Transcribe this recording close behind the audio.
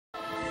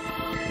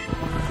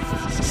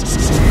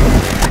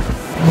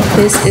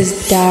This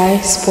is Die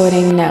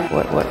Sporting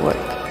Network.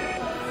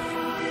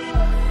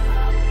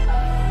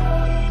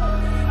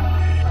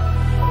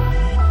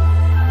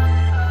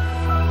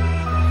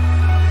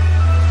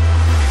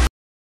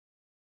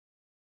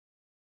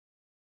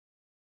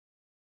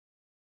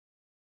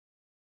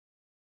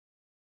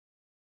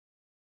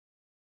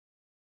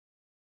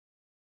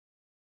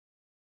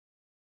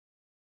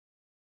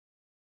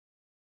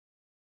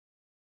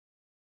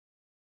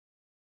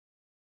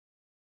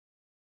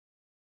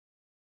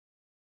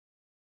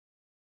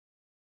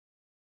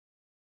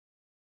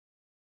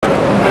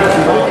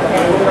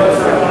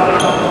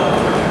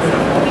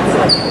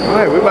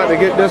 We're about to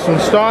get this one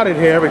started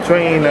here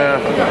between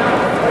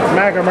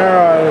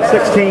McNamara, the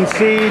 16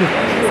 seed,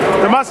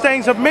 the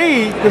Mustangs of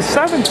Meade, the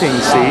 17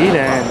 seed,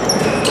 and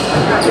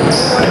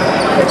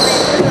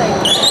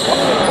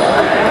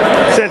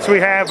since we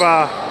have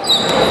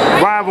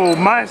rival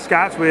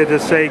mascots, we had to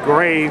say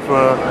gray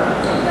for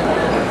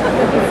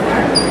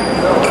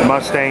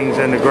Mustangs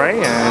in the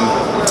gray,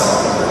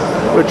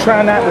 and we're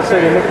trying not to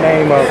say the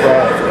nickname of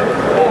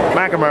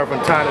McNamara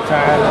from time to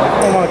time.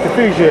 I don't want to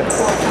confuse you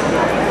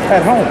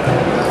at home.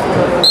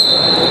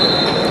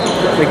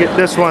 To get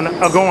this one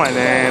going,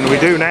 and we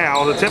do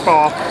now. The tip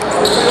off.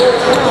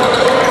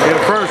 Get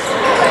it first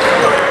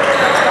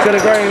to the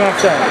gray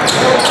Mustangs.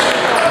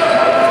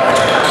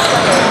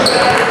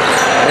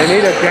 They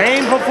need a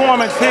game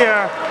performance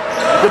here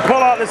to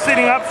pull out the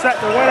seeding upset.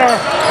 The winner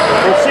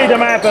will see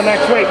them after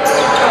next week.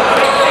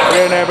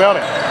 Here in their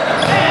building.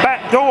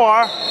 Back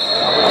door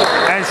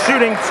and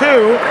shooting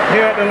two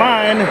here at the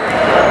line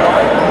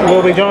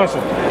will be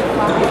Johnson.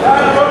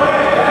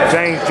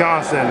 James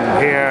Johnson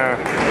here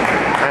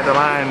at the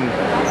line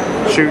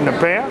shooting a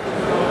pair.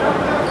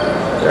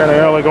 They're in the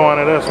early going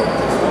to this one.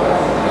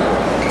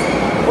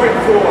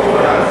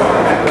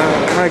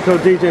 All right,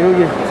 Coach DJ,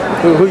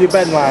 who you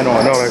betting line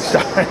on? No, they're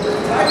starting.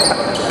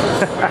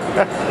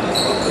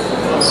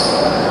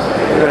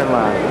 Betting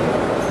line.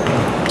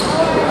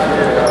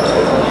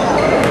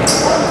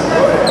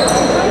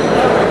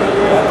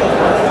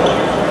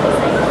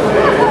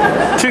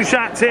 Two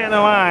shots here in the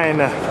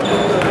line.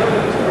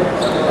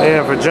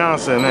 Yeah, for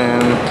Johnson,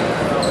 and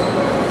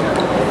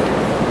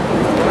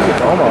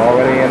Oklahoma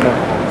already in the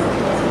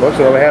looks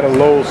like we had a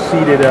low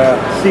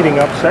seeding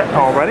upset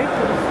already.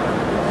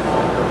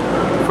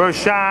 First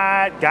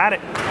shot, got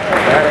it.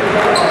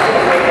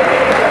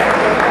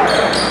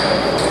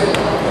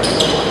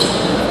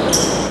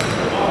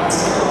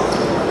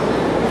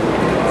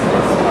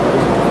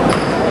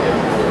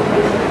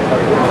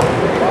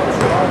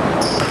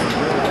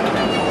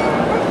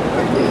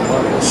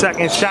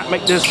 Second shot,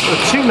 make this a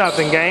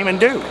 2-0 game, and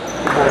do. 2-0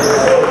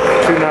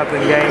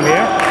 game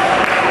here.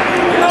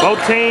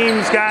 Both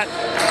teams got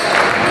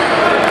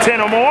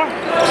 10 or more.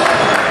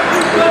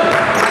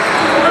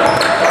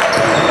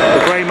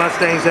 The Gray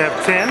Mustangs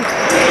have 10.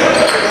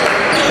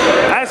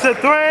 That's a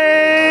 3.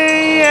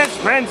 It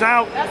spins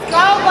out. Let's go,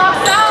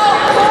 box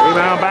out.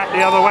 Rebound back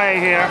the other way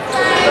here.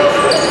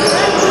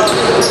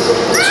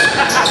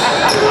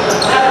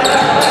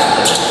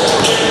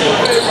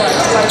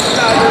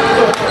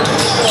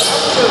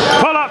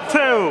 Pull up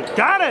two.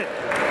 Got it.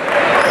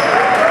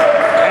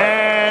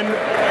 And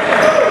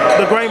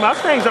the Gray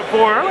Mustangs up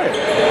 4 early.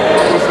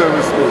 What's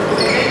the score?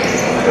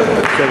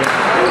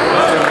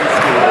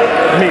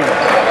 Meade.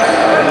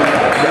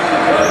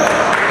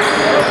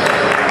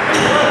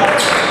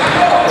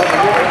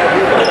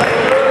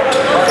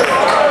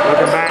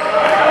 Looking back.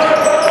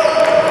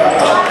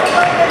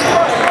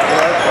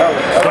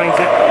 Swings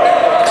it.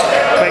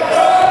 Fakes.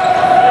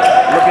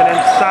 Looking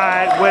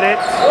inside with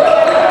it.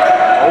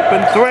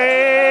 Open 3.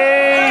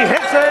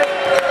 Hits it.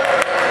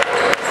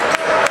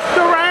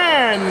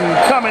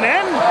 Coming in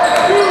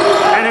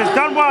and has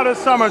done well this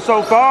summer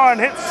so far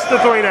and hits the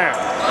 3 there.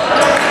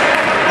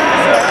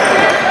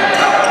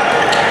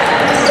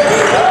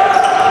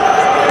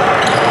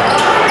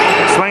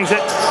 Swings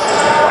it.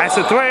 That's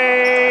a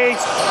 3.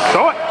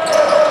 Throw it.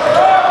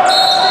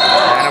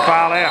 And a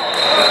foul there.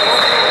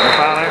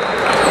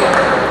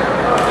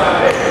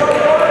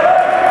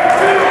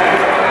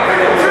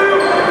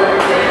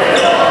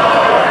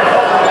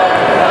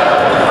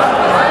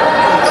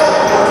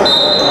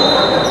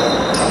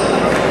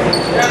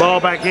 Ball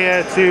back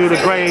here to the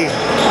Gray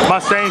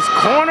Mustangs.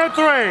 Corner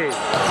 3.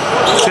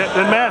 Tipped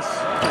and miss.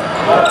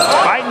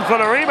 Fighting for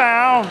the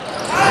rebound.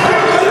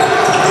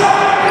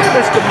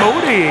 Mr.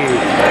 Moody.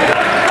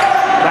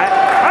 Back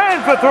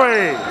and for 3.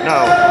 No.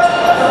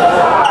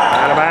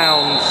 Out of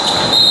bounds.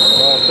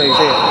 Ball stays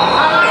here.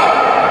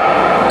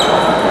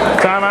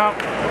 Timeout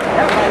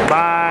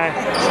by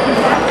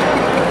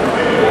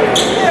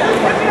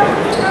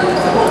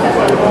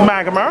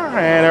McNamara,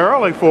 and an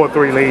early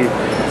 4-3 lead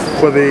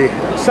for the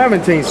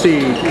 17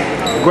 seed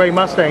Gray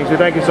Mustangs. We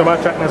thank you so much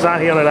for checking us out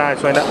here on the Die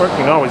Sporting Network. You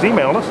can always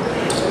email us.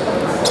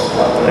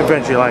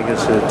 Eventually, like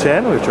us at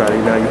 10, we'll try to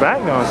email you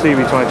back on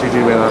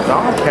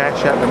cb22gmail.com.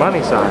 Cash App, the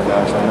money sign,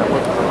 Die Sporting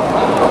Network.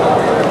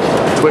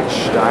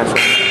 Twitch, Die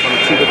Sporting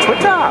Network. See the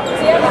Twitter.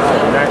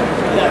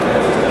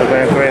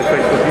 Instagram,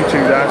 Facebook,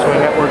 YouTube, Die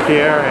Sporting Network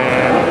here,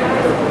 and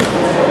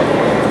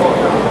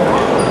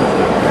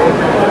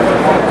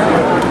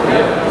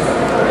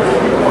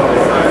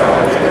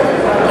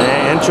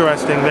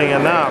interestingly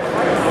enough.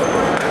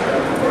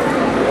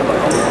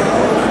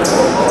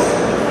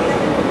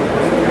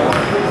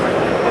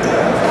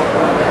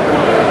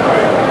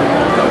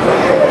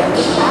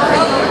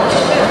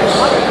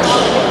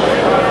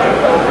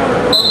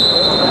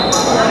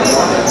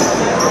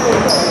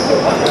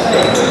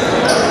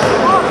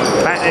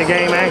 Back in the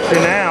game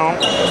action now.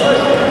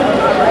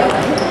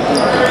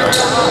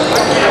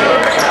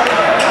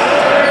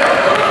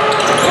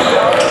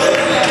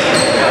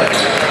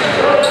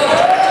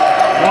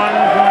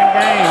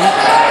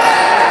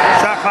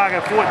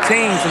 At 14,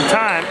 some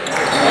time.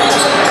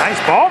 Nice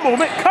ball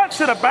movement, cuts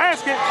to the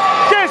basket,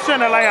 dish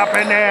and a layup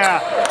in there.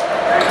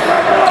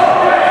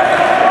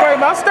 Great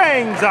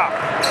Mustangs up.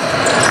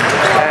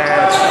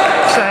 As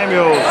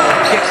Samuel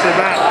kicks it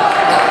back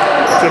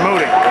to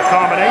Moody. The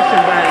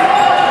combination back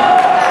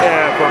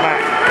there for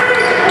Mac.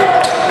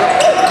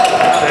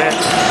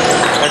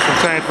 That's some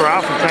transfer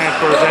out, some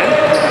transfers in.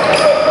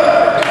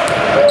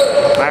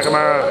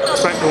 McNamara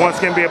expects to once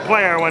again be a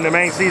player when the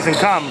main season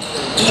comes.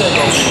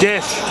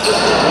 Dish,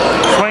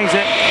 swings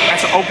it,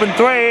 that's an open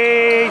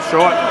three,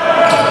 short.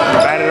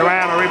 Batted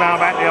around, a rebound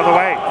back the other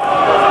way.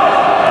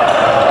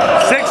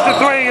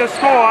 6-3 your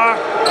score.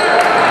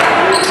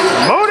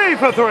 Moody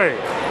for three,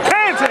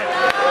 cans it.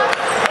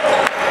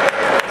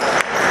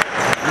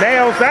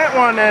 Nails that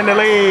one and the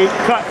lead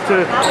cut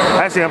to,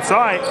 actually I'm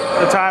sorry,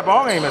 the tie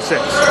ball game at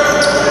 6.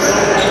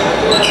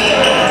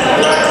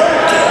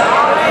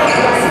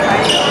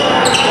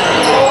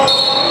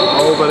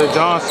 Over to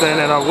Johnson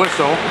and a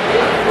whistle.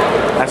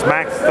 That's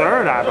Mac's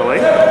third, I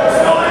believe.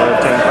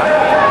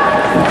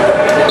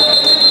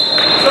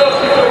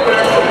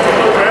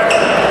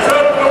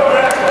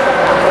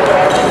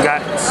 We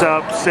got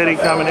Sub City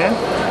coming in.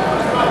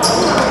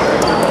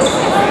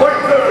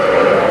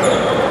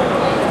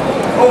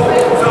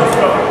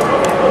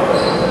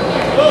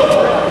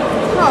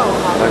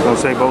 I was going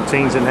to say both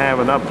teams didn't have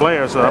enough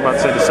players, so I'm about to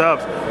say the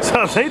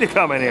subs need to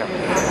come in here.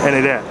 And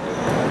they did.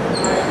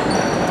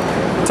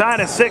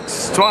 Tied at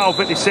 6,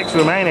 12:56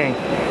 remaining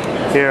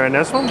here in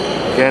this one.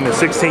 Again, the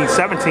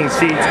 16-17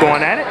 seeds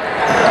going at it.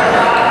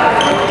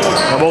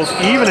 The most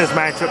evenest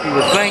matchup you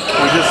would think.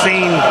 We just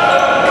seen,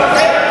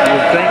 you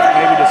would think,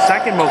 maybe the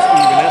second most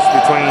evenest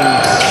between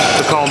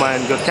Tacoma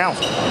and Good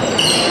Counsel.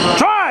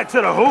 Try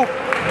to the hoop.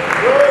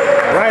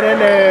 Right in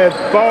there,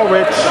 ball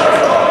rich.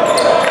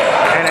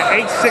 And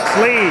an 8-6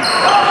 lead.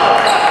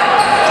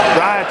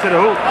 Drive to the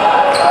hoop.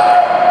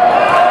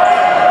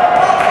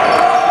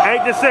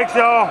 8-6,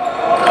 y'all.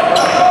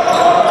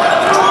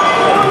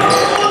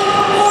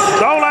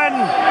 Stolen.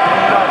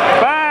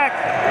 Back.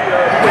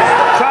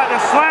 Tried to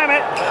slam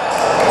it.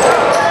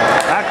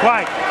 Not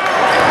quite.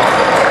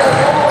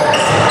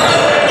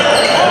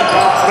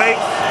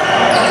 Space.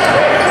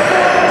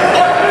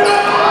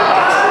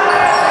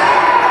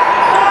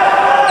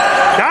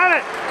 Got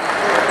it.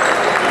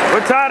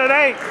 We're tied at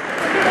 8.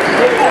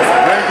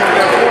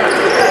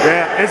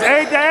 Yeah, it's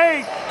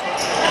 8-8.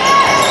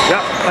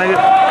 Yep, thank you.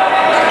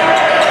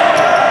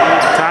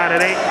 Tied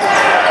at 8.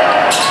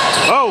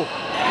 Oh,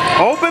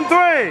 open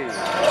three.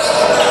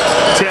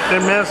 Tipped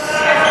and missed.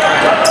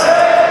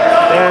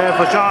 There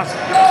for Johnson.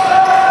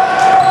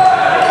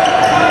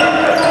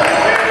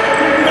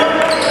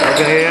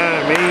 Looking here,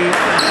 Meade,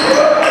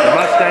 the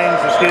Mustangs,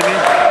 excuse me.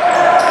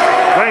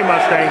 Gray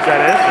Mustangs,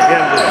 that is.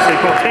 Again, the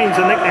both teams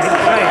are nicknamed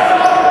the same.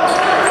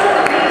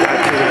 Back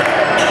to the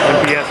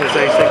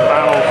MPSSA 6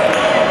 finals.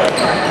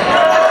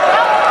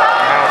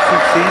 Now 2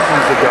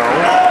 seasons ago.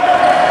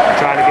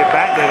 Trying to get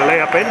back there to lay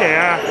up in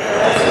there.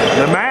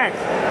 The Mac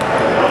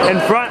in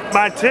front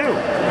by 2.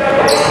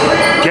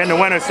 Again, the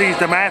winner sees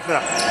the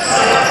Matha.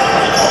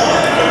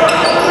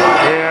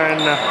 Here in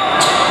the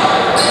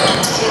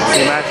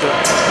matchup.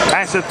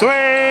 That's a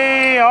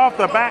 3 off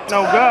the back,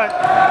 no good.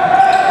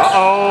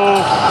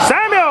 Uh-oh.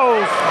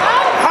 Samuels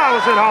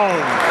powers it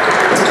home.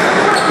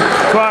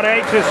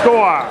 12-8 to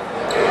score.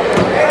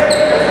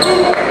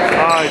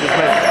 Oh, he just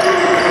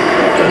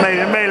made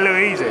it a little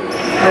easy.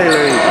 Made it a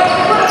little easy.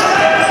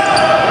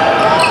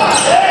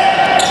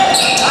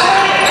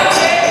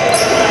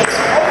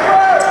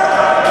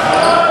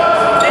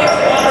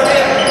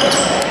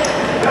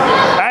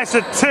 That's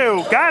a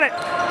 2. Got it.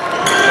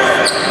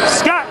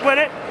 Scott with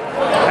it.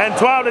 And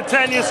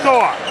 12-10 you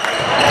score.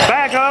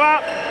 Back him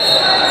up.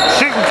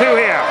 Shooting 2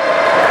 here.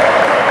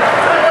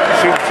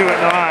 Shooting 2 at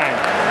the line.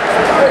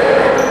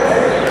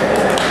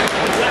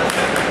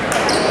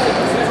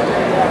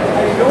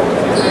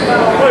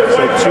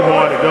 So 2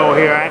 more to go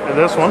here after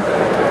this one.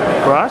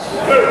 Rush.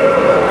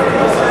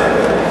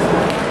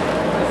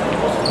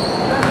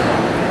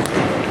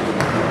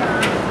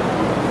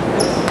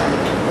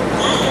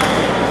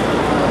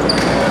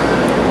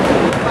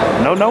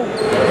 No.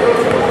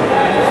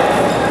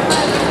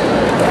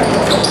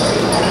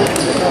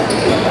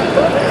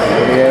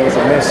 Yeah, it was a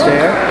miss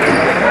there.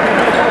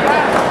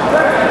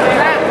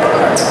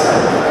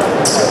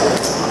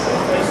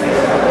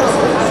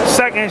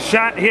 Second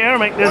shot here,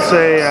 make this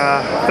a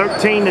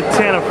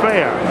 13-10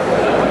 affair.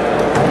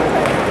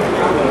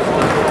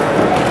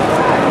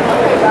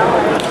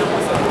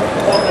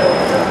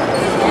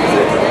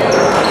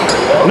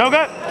 No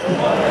good.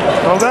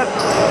 No good.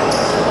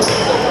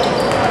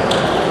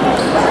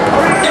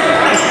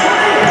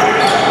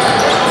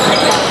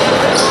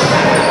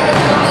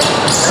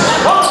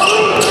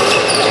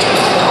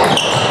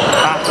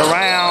 Pops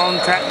around,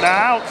 tapped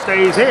out,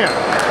 stays here.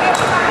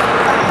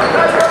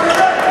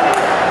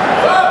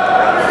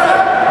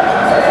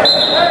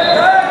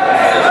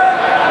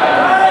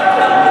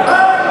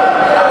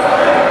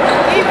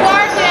 Keep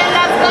working,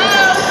 let's go.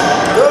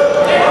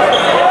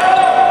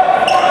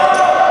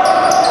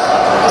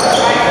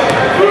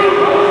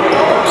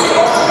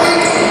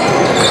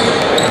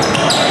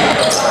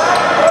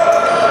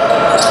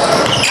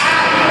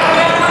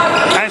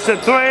 That's a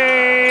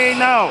three,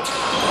 no.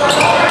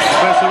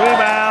 Special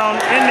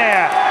rebound in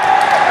there.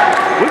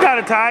 We got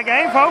a tie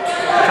game, folks.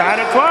 Tied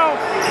at 12.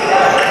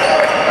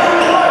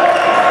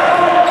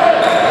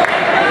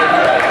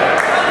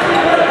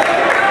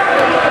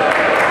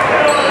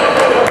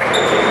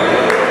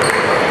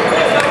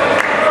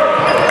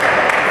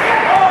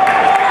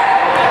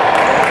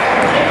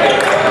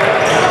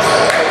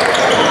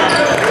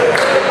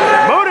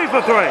 Moody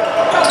for three.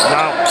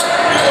 No.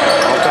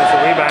 Offensive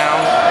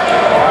rebound.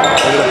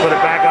 We're going to put it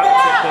back up.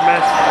 Just a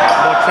miss.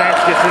 More chance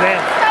gets it in.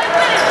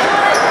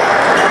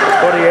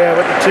 40 yeah,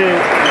 with the two.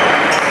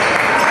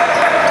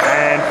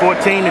 And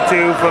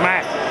 14-2 for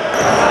Mac.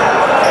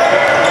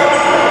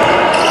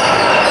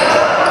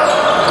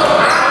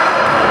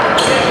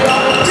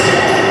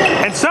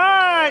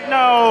 Inside,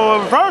 no.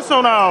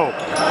 Reversal, no.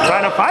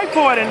 Trying to fight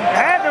for it and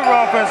had the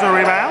offensive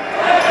rebound.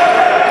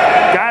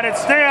 Got it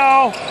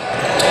still.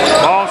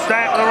 Ball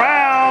stacked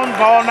around.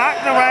 Ball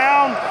knocked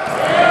around.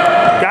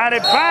 Got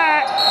it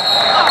back.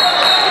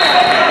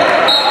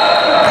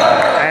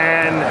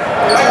 And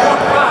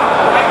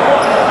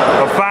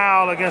a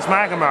foul against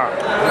McNamara.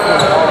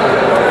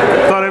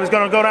 Thought it was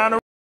going to go down to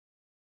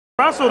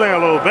Russell there a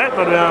little bit,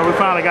 but we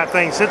finally got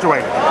things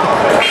situated.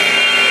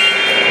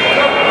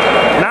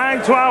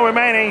 9:12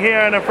 remaining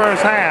here in the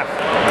first half.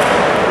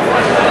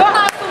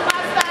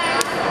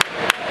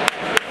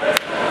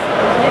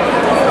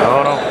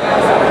 Hold on.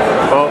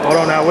 Oh, hold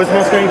on now. Which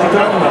Mustangs you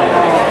talking about?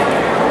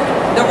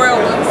 The real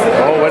ones.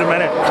 Oh, wait a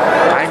minute. I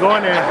ain't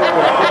going there.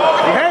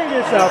 Behave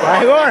yourself. I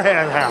ain't going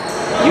there now.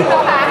 You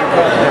know how.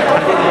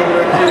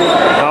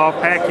 Oh,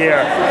 Peck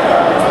here.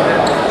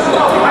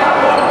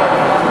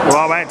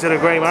 Well, back to the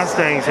Great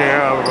Mustangs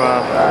here of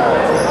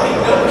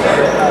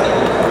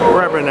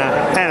Reverend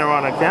Anne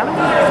Arundel County.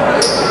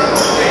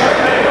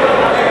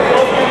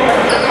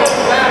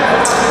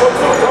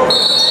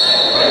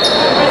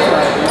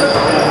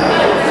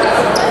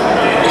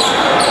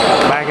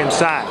 Back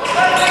inside.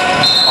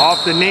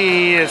 Off the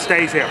knee, it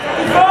stays here.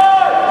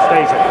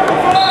 Stays here.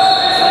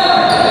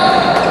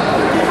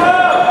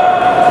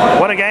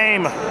 What a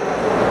game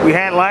we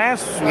had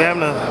last. We're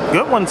having a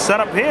good one set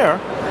up here.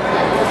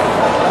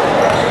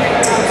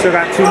 Still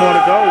got 2 more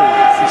to go.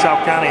 See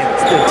South County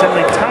and the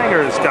Tinley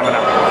Tigers coming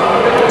up.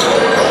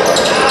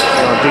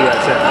 Gonna do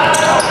that set.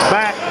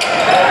 Back.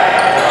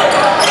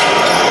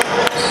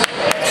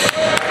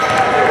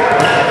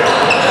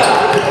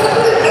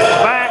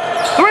 Back.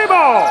 3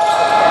 ball.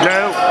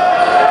 No.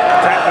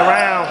 Tapped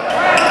around.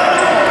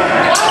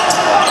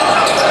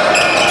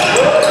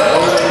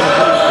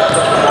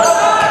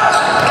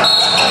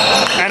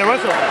 And a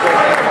whistle.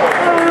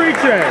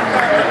 Reaching.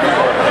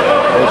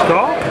 It's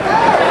called.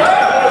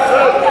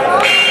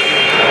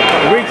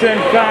 Reaching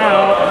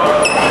foul.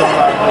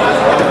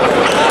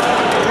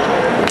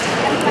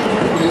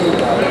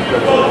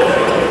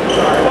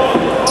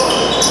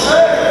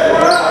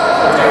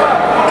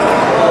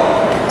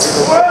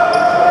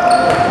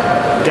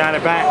 Got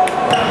it back.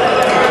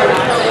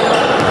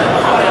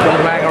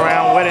 Coming back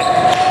around with it.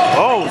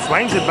 Oh,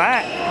 swings it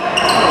back.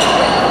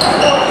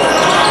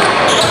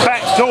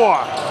 Back door.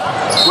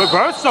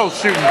 Reversal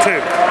shooting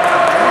too.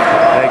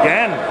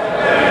 Again,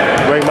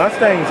 Great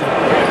Mustangs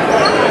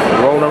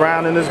rolling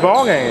around in this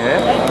ball game. Eh?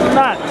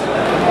 Not.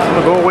 I'm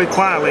gonna go away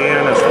quietly here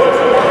in this one.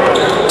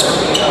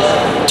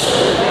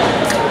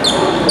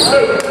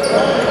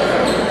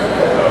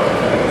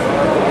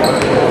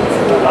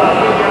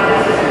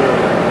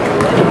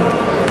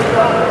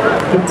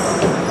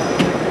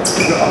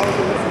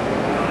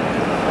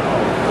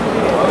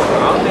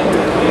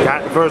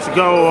 Got the first to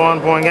go,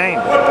 1-point game.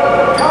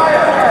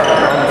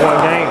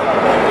 1-point game.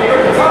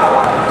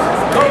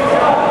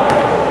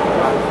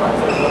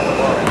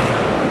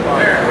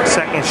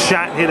 Second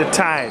shot hit a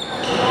tie.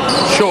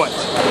 Short.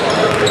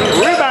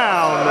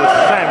 Rebound to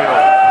Samuel.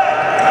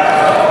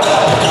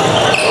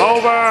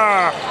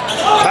 Over.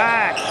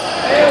 Back.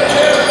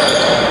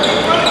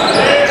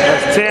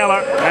 That's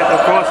Taylor. Had to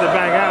force it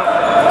back out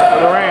for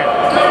Durant.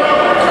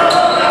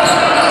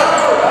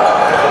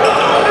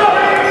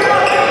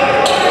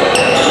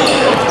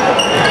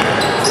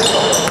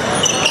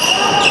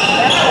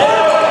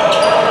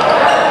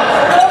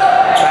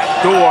 Back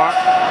door.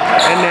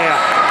 In there.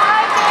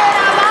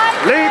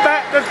 Lead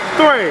back to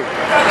 3.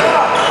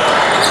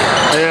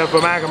 Here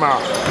for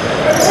McNamara.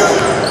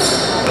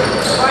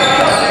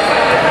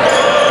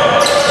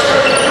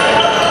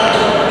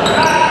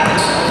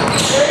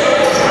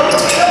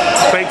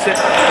 Fake Fakes it.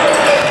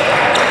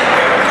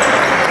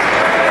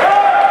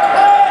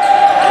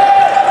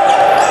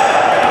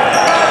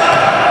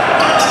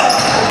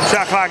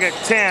 Shot clock at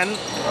 10.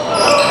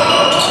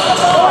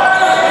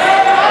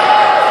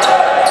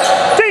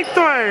 Deep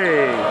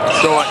three.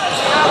 Short.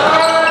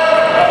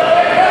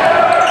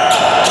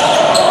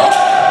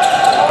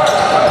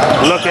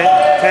 Look at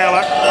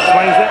Taylor.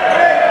 Swings it.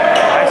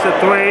 That's a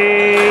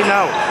three.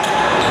 No.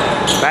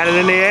 Batted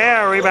in the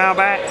air. Rebound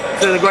back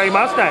to the Gray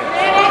Mustangs.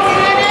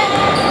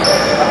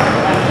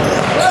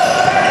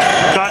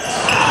 Cuts.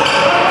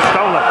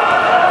 Stolen.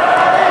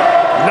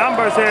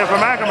 Numbers here for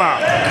McNamara.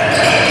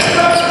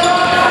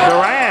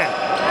 Durant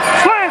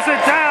slams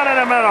it down in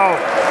the middle.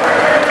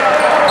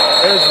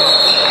 There's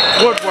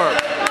Woodward.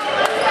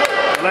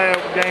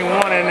 Layup game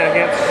one in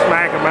against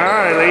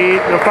McNamara. They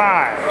lead to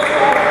 5.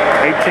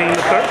 18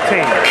 to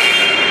 13.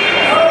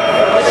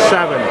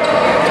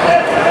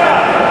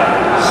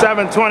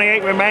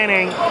 7:28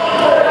 remaining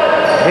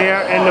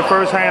here in the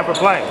first half of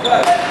play.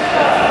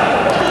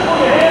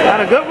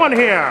 Had a good one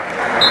here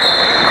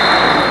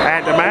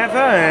at the Matha,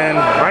 and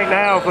right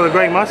now for the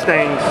Gray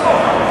Mustangs,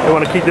 they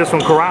want to keep this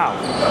one corralled.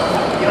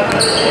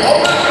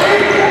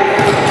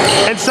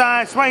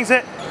 Inside, swings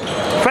it,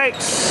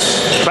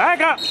 fakes,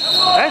 back up,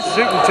 that's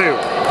shooting 2.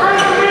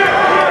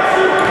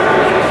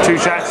 2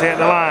 shots hit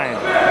the line.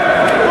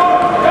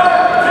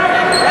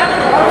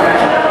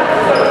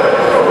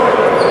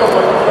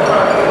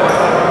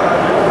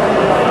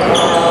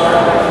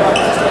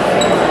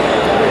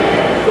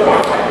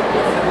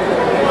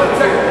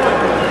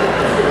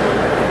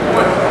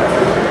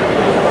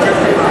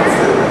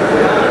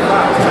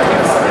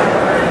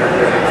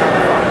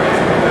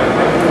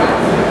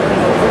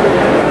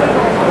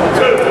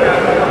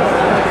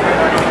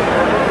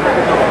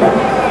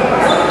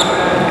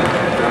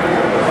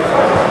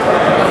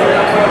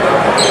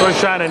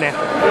 Shot in there.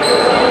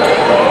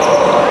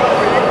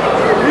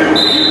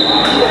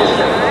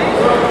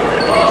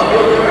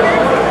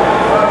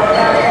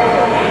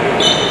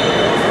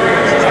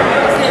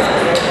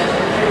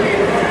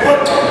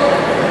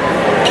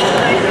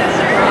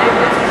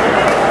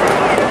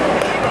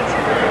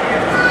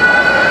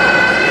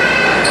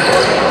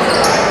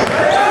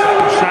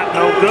 Shot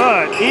no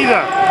good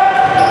either.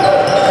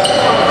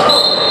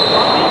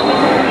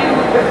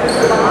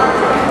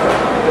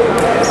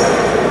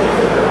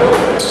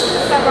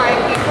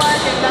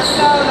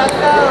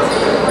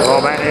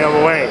 Ball back the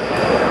other way.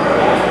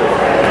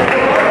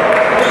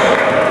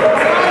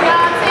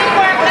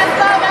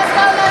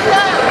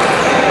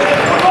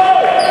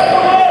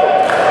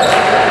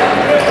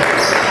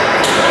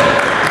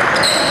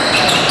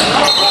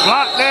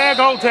 Block there,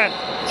 goaltend.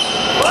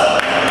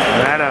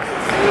 That'll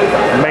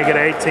make it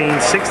an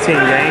 18-16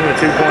 game, a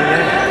 2-point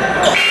game.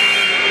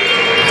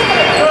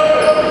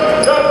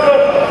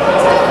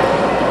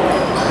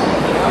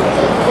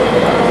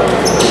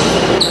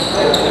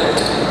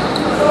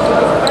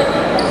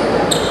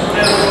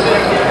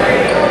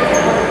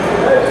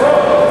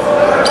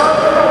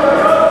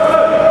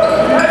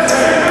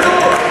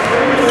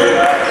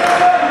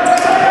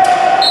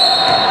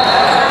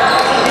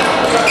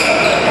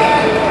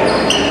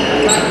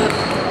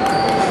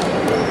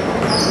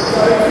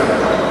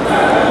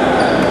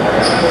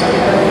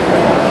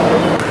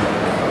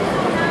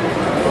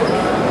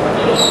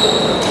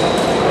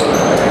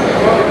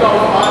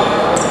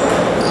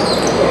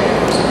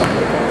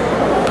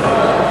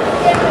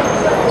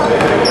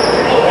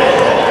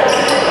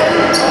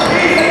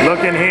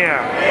 Looking here,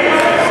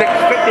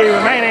 6:50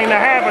 remaining to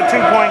have a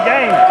 2-point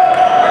game.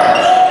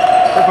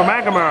 Good for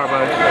McNamara,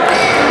 but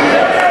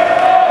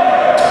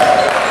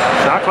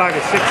shot clock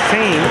is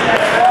 16.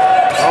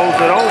 Holds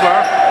it over.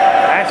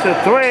 That's a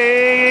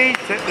 3.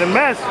 Tipped and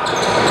missed.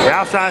 The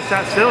outside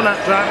shot still not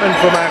dropping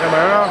for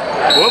McNamara.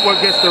 Woodward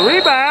gets the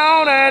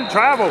rebound and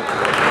travel.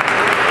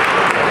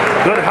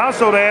 Good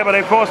hustle there, but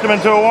they forced him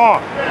into a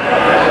walk.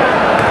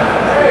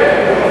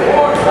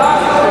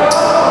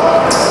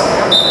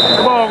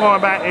 The ball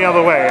going back the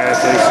other way,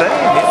 as they say.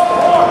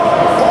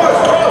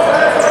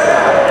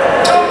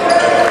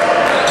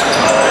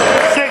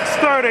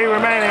 6:30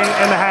 remaining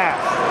in the half.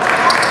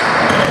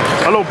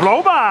 A little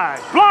blow by.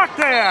 Blocked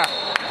there.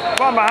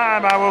 From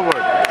behind by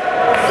Woodward.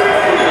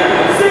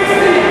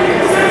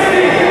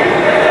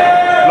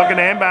 Looking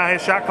to inbound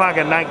his shot clock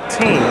at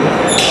 19.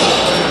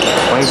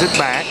 Swings it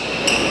back.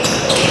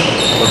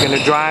 Looking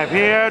to drive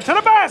here to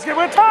the basket.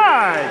 We're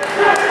tied.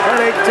 At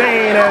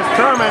 18 as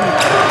Thurman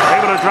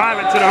able to drive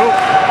it to the hoop.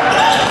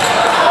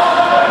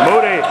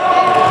 Moody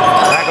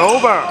back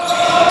over.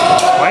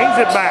 Swings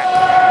it back.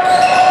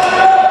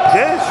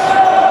 Dish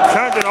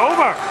turns it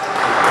over.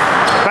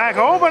 Back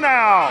over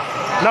now.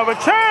 Another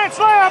chance.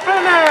 Layup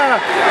in there.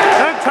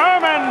 And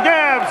Thurman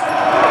gives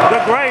the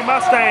Gray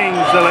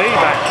Mustangs the lead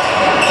back.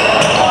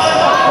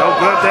 No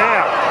good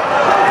there.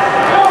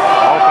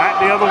 All back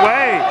the other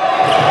way.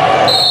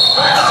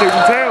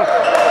 Shooting 2.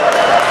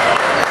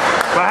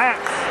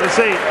 Perhaps. Let's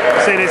see.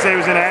 They say he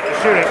was in the act of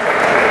shooting.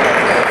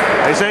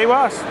 They say he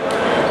was.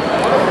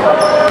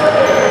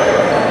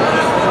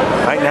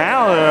 Right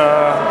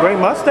now, Gray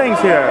Mustangs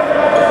here.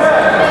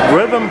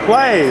 Rhythm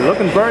play,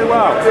 looking very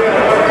well.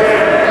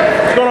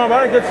 What's going on,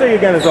 buddy? Good to see you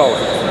again as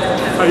always.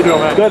 How you doing,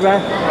 man? Good,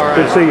 man. All right.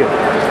 Good to see you.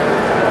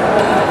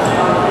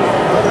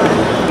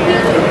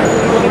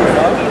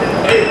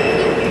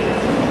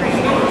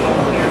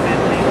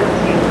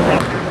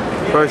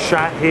 First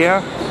shot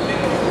here.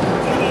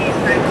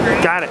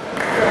 Got it.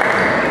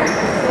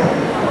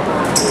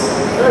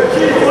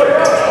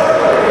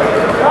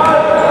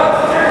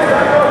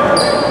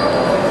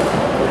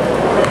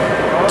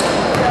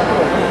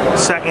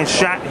 Second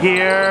shot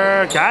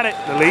here. Got it.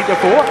 The lead to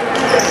 4.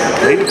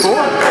 Lead to 4.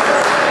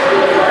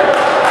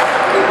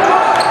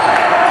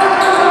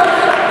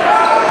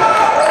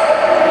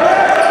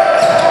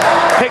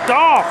 Picked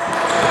off.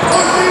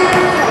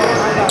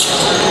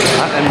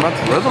 Not in much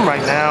rhythm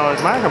right now as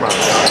McNamara.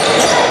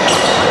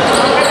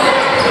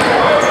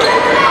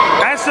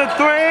 That's a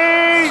 3.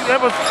 It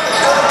was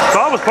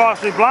thought it was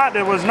partially blocked.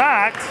 It was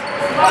not.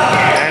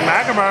 And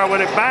McNamara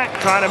with it back,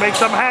 trying to make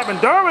something happen.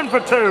 Durbin for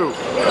 2.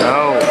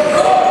 No.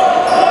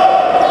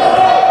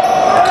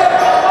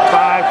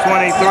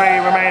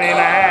 5:23 remaining in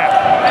the half.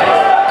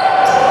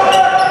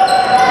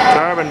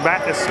 Durbin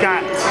back to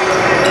Scott.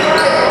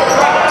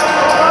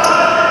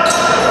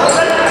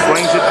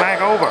 Swings it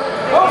back over.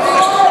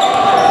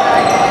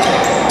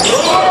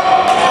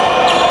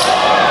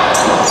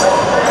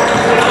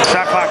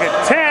 Shot clock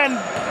at 10.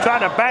 Tried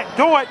to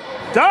backdoor it.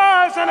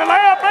 Does, and a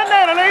layup in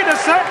there to lead to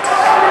 6.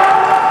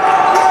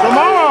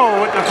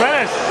 Tomorrow with the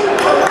finish.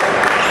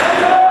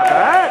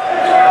 Alright.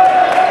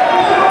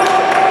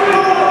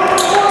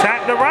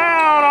 Tapped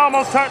around,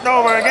 almost turned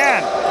over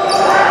again.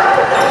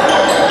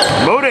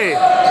 Moody.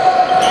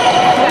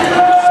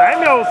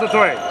 Samuels the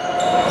 3.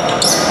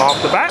 Off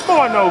the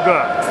backboard, no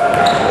good.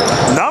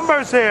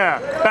 Numbers here.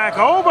 Back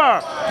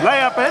over.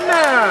 Layup in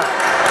there.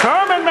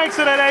 Thurman makes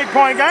it an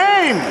 8-point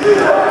game.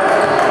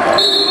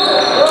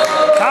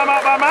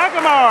 Timeout by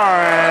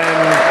McNamara. And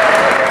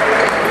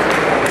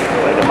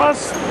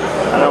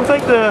I don't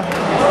think the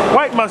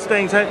white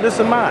Mustangs had this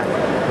in mind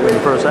in the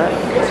first half.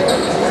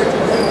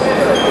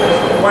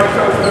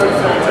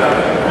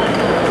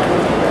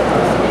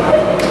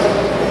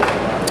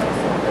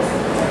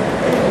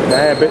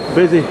 Man,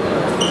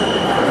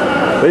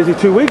 busy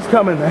 2 weeks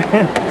coming,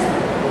 man.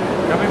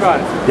 Tell me about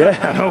it. Yeah,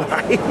 I know,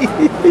 right?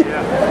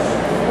 Yeah.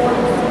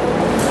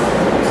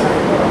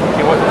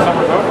 See what the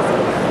summer's over?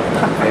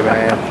 Hey,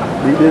 man,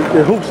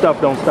 the hoop stuff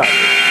don't stop.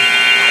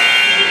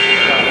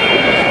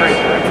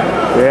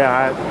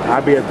 Yeah,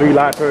 I'll be at 3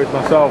 live periods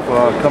myself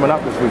coming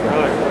up this weekend.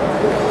 Really?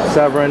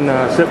 Severn,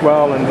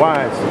 Sitwell, and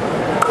Wise.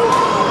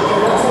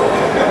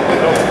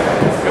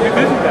 You'll be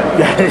busy then.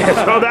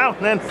 Yeah, slow down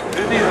then.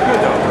 Busy is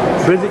good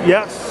though. Busy,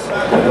 yes.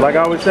 Like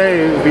I always say,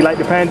 it'd be like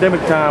the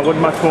pandemic time,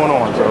 wasn't much going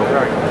on, so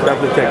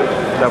definitely take it.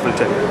 Definitely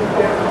take it.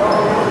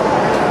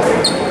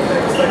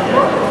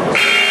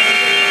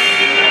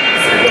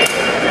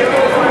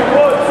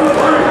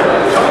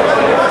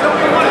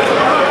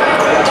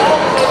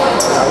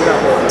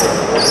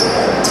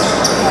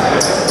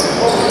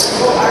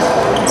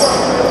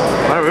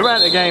 Well, we're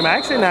at the game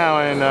actually now,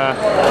 and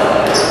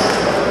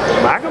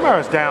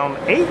McNamara's down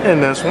 8 in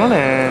this one,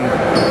 and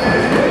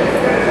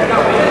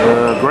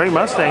the Gray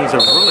Mustangs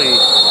have really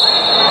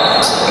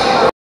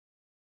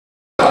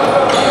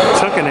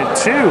taken it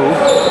to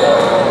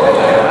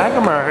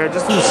McNamara here,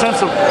 just in the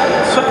sense of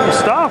certain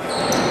stuff.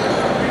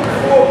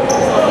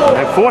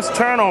 And forced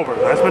turnover,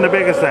 that's been the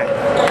biggest thing.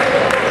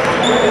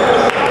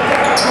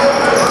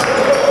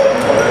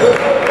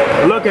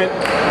 Look at,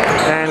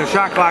 and the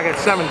shot clock at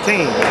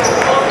 17.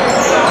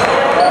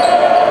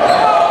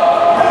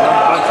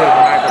 Bunch of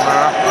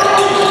McNamara.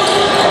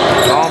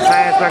 Long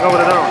pass back over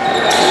the door.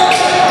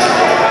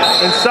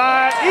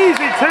 Inside,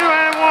 easy 2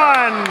 and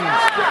 1.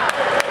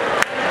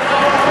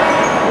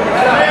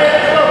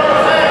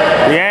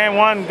 The and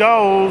 1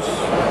 goes.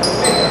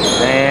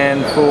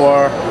 And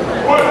for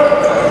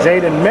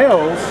Jaden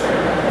Mills,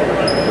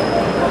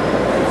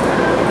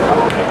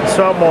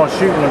 sophomore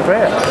shooting the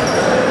pass.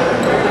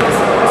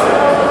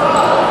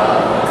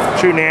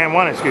 Shooting the and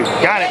 1, excuse me.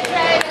 Got it.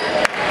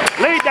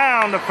 Lead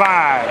down to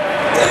 5.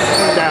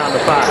 Lead down to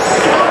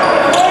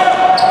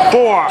 5.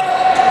 4.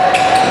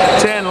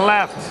 10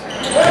 left.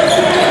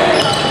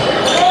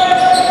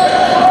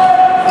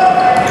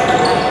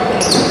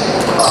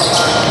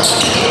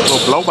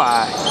 Little blow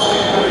by.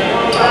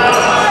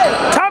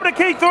 Top of the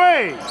key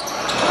 3.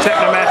 Check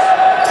the mess.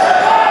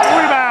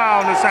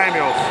 Rebound to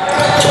Samuels.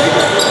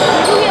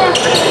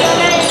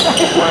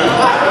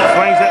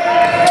 Swings it.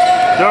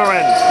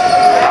 Duran.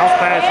 House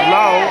pass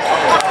low.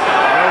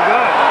 No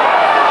good.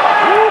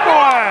 Ooh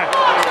boy.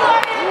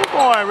 Ooh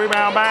boy.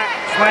 Rebound back.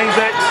 Swings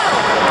it.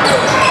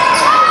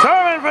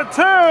 Turman for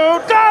 2.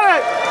 Got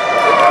it.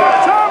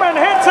 Turman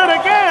hits it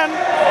again.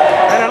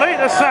 And the lead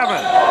to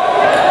 7.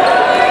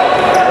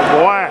 Oh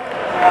boy.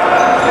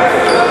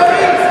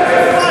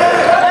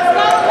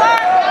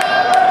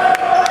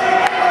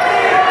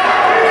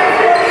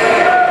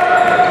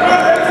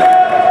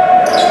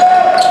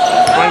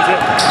 Swings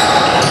it.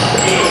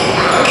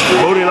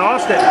 Moody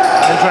lost it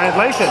in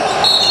translation.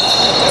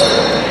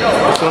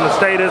 As soon as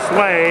stay this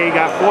way.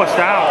 Got forced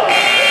out.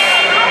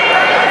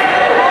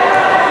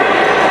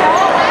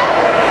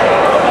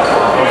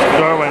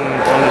 Throwing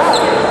on his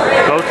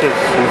coaches.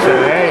 He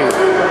said, hey,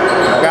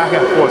 the guy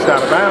got forced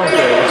out of bounds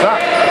there. What's up?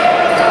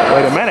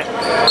 Wait a minute.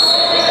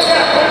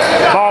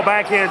 Ball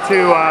back here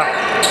to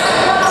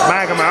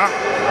McNamara.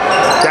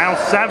 Down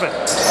 7.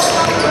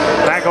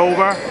 Back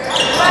over.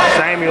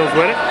 Samuels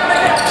with it.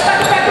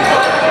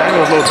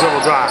 Samuels little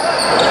dribble drive.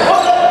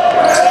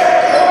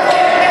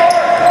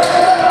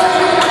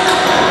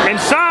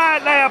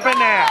 Inside, layup in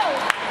there.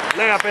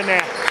 Layup in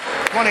there.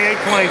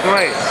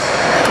 28-23.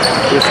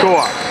 The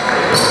score.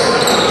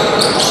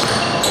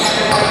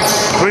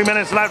 3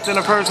 minutes left in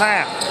the first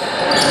half.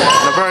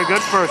 A very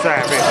good first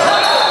half here.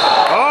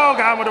 Oh,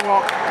 got him with the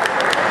walk.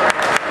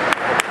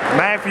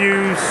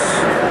 Matthews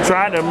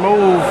tried to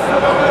move,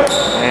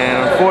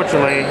 and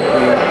unfortunately, he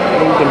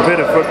moved and bit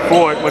a foot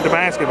forward with the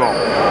basketball.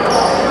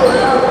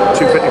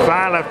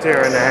 2:55 left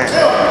here in the half.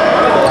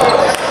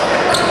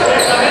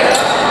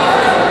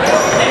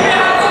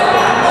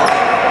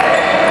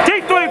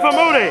 Deep 3 for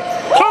Moody.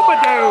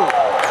 Coopadoo.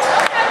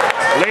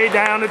 Lay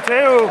down to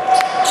 2.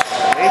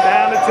 Lay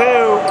down to 2.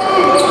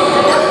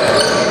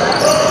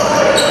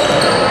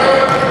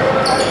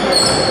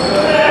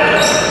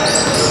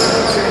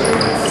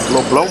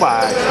 Little blow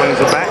by, swings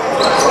it back.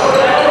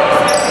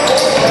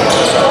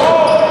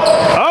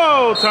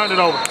 Oh, turned it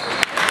over.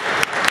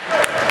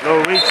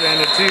 Little reach and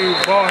the 2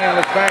 ball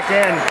handlers back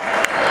in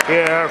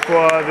here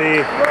for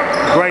the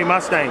Gray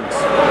Mustangs.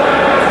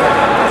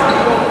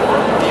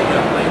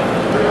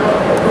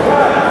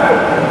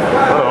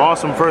 Well,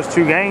 awesome first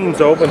 2 games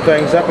to open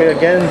things up here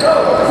again.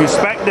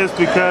 Respect this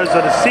because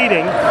of the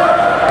seeding.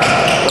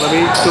 Going to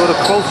be sort of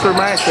closer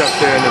matchups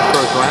there in this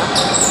first round.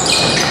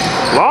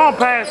 Long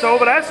pass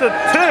over, that's a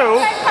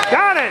 2.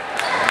 Got it!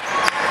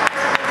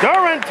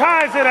 Duran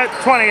ties it at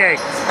 28.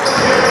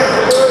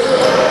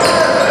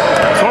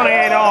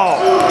 28 all.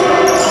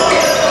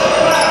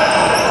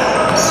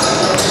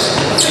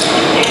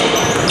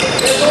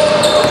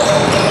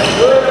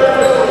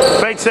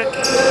 Fakes it,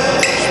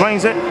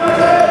 swings it.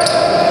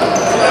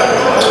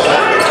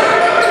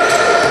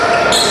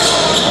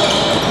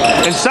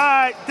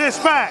 Inside, dish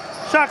back.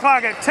 Shot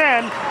clock at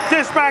 10.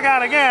 Dish back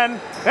out again.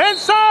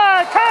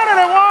 Inside, counted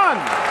at 1.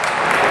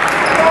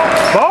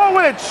 Ball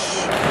which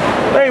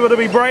able to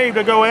be brave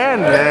to go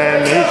in,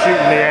 and he's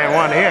shooting the and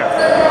 1 here.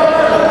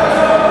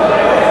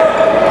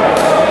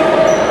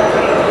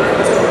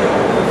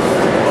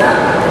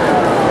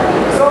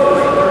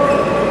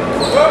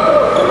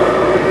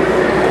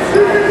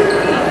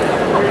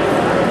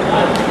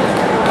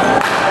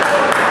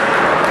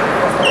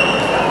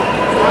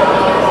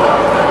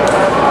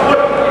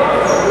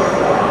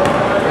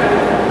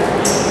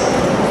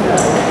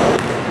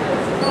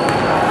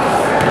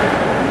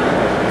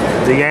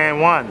 The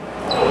and 1.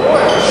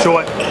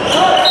 Short.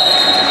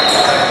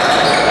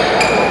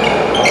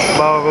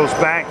 Ball goes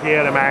back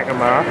here to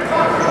McNamara.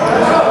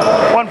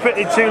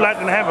 1:52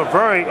 left and have a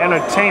very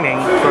entertaining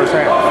first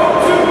half.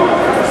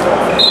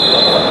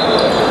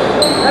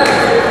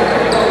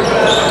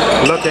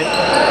 Looking.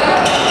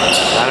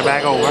 Got it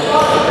back over.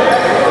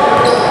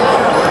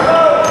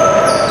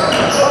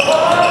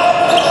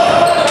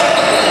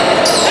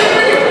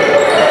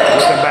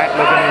 Looking back,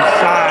 looking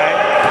inside.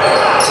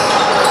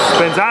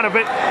 Spins out of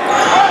it.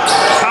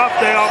 Tough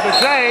day off the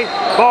day.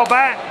 Ball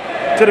back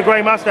to the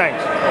Gray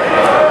Mustangs.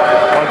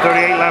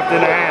 1:38 left in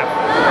the half.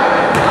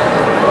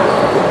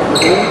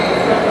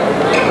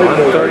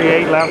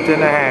 1:38 left in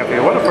the half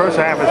here. What the first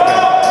half has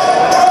been.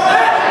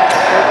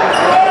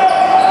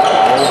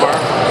 Over.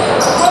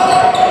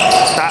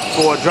 Stop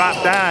for a drop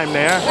dime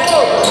there.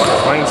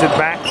 Swings it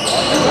back.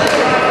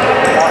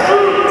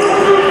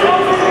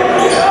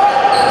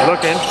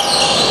 Looking.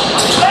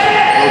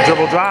 Little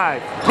dribble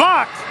drive.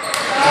 Blocked.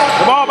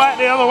 The ball back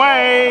the other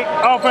way.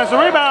 Offensive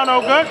rebound,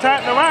 no good.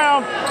 Tapped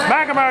around.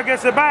 McNamara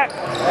gets it back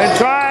and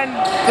trying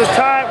to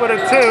tie it with a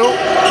 2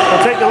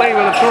 and take the lead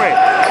with a 3.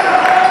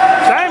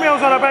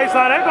 Samuels on the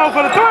baseline. They go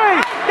for the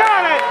 3.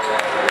 Got it.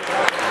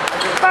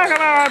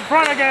 McNamara in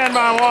front again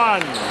by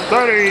 1.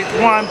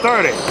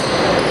 31-30.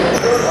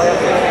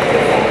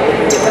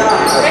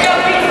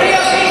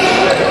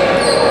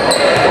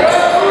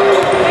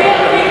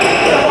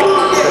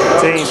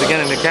 Teams again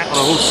in the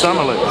capital. Who's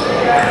Summerlin?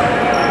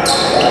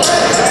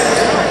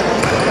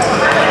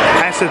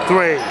 That's a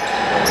 3.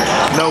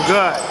 No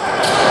good.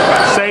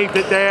 Saved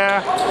it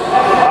there.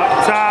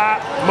 Up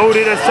top.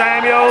 Moody to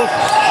Samuels.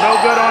 No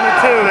good on the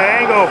 2. The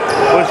angle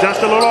was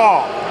just a little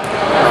off.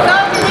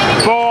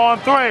 4 on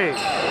 3.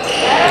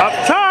 Up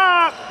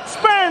top.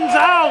 Spins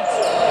out.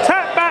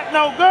 Tap back.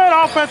 No good.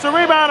 Offensive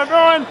rebound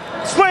going.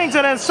 Swings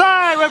it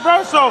inside.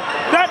 Reversal.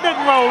 That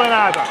didn't roll in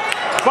either.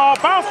 Ball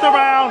bounced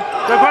around.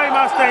 The Gray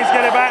Mustangs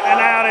get it back, and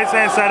now they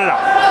say set it up.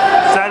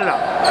 Set it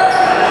up.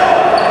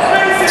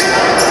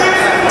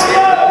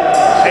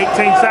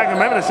 18 seconds.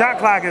 Remember, the shot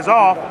clock is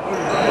off.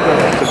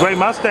 The Gray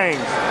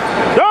Mustangs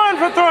going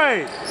for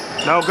 3.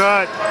 No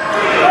good.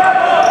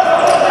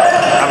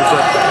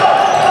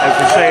 As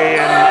we say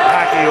in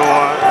hockey,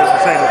 or as we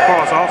say in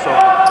lacrosse also,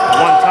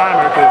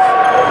 one-timer because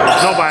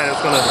there's nobody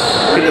that's going to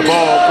get the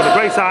ball for the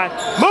Gray side.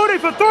 Moody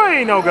for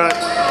three, no good.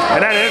 And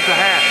that is the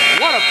half.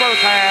 What a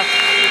first half.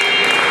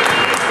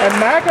 And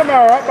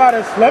McNamara up by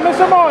the slimmest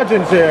of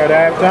margins here at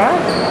halftime.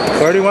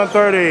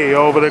 31-30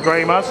 over the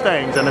Gray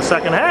Mustangs in the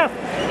second half.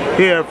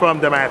 Here from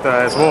DeMatha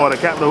as more of the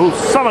Capital Hoops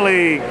Summer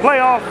League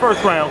playoff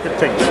first round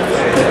continues.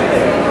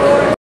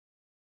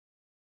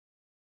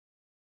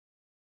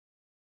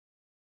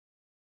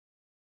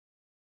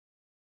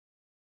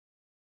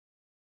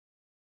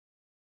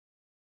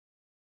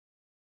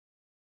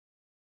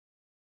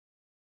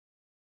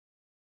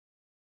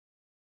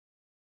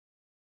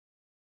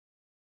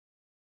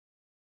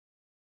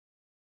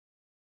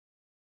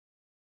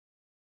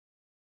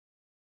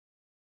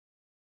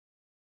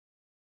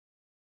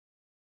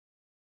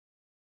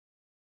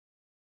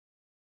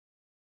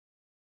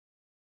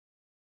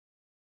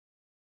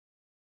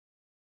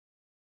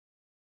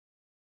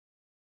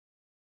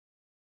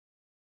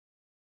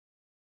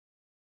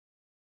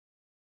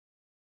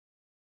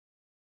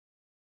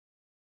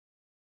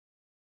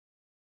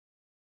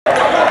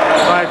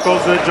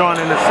 Goes to join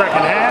in the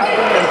second half.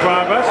 In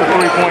progress, a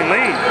 3-point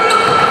lead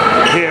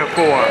here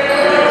for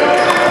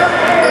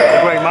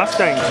the Gray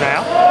Mustangs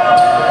now.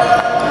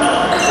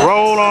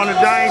 Roll on the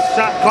dice,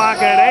 shot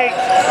clock at 8.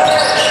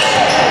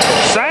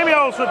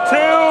 Samuels for 2,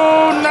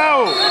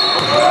 no.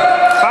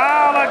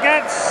 Foul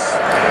against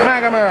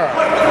McNamara.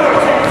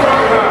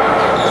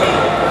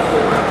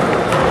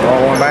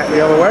 Ball one back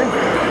the other way.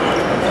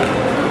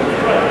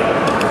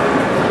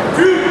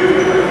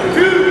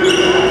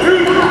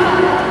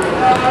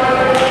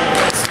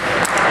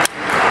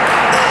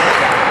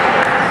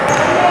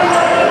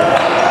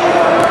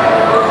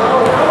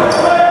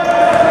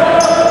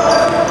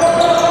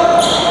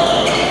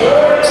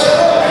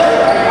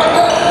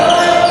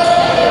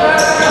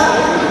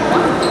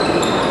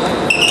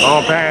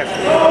 Pass.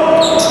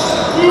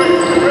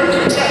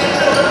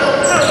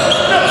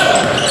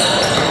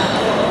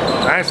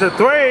 That's a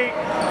 3.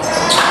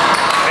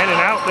 In and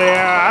out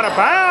there, out of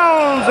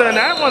bounds, and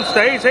that one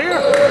stays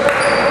here.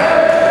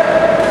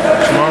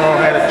 Tomorrow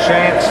had a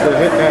chance to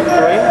hit that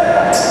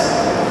 3.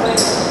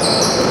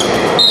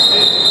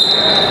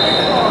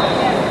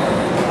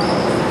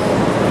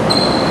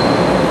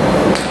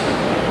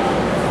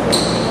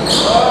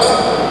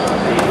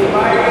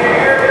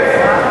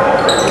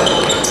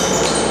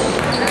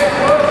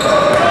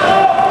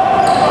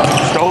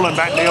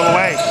 Back the other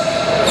way.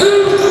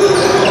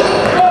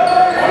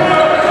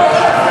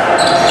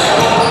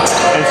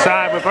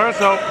 Inside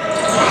reversal.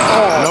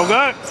 No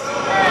good.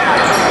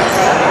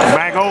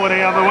 Back over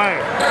the other way.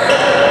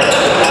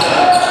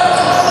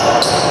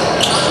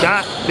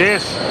 Got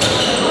this.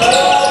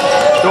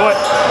 Do it.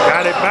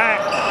 Got it back.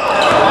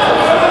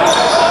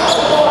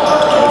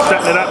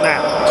 Setting it up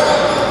now.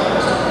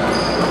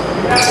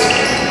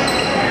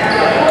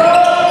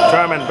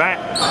 Turman back.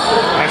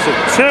 That's a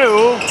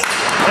 2.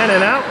 In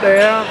and out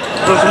there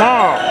for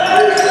Small.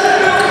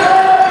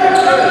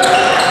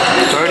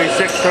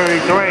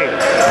 36-33.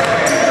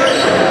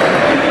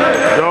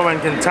 Doran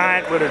can tie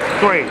it with a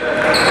 3.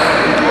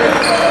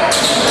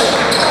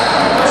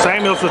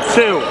 Samuels with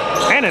 2.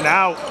 In and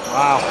out.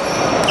 Wow.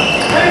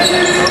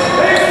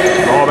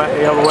 All back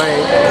the other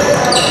way.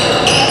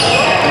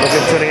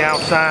 Looking to the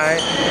outside.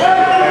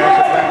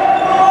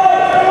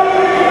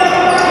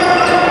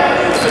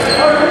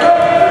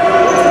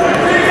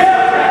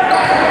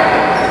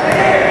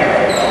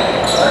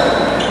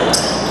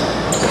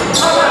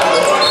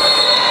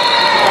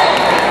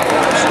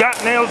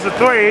 Nails the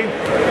 3,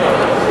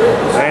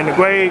 and the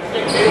Gray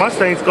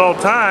Mustangs call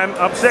time,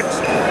 up 6.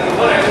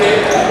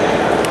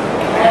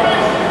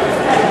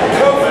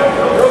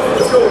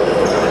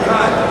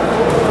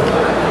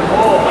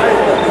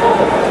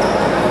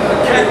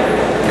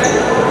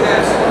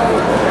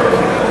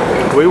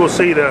 We will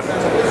see the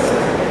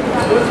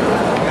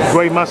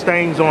Gray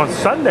Mustangs on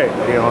Sunday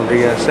here on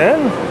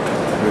DSN.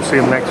 We'll see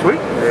them next week.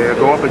 They'll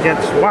go up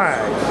against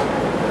Wise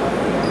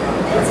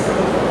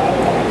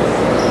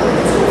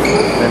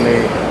in the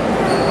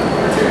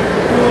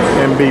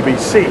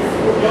MBBC.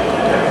 Yeah.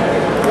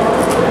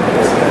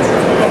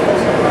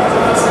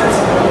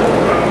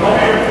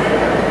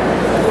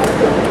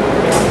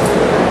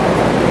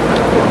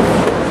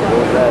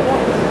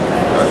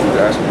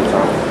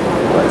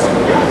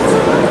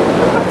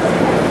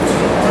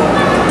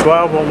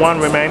 12:01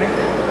 remaining.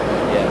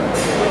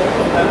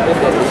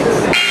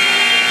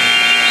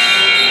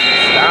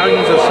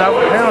 Stallions of South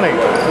County.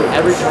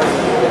 Every time.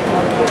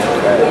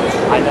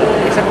 I know,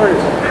 except for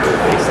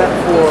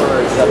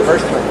the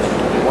first one.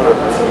 I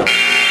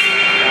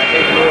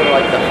think we were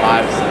like the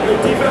 5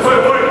 seed.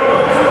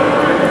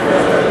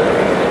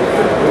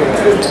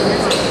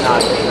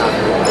 Not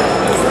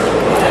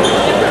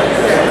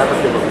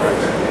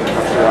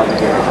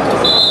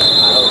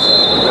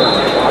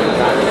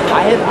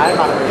I'm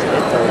not a person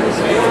hit those.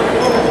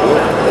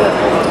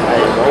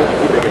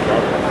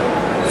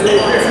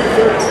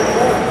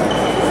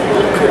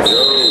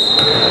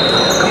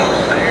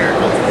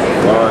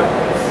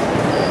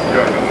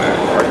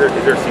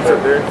 Is there seats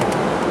up there?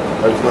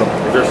 Is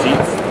there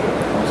seats?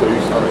 So you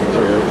saw me.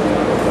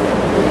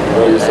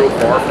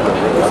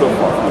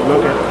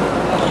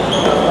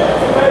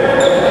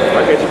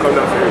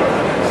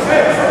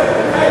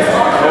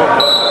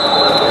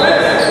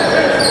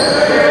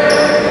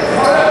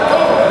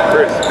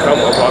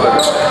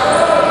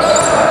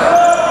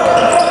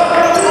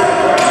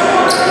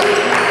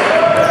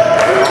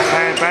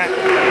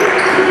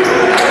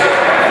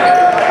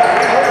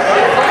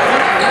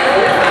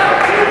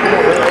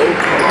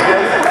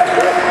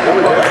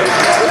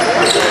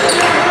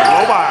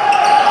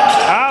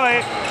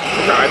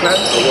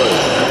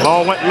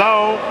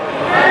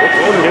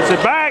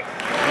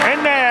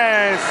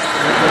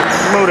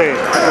 Nice. Moody.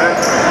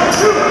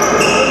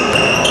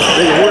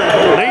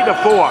 Lead to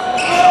 4.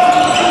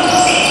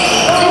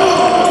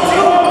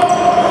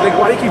 Like,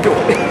 why do you keep doing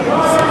it?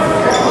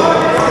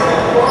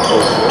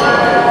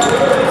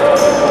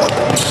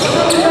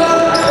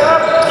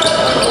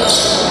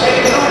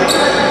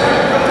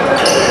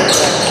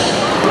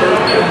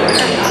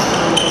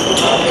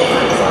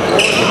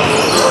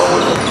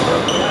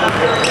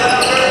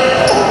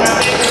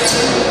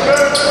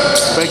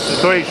 Fakes the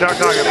 3, shot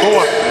clock at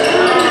 4.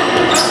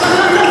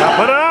 Now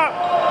put it up.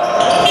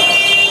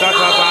 Shot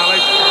clock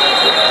violation.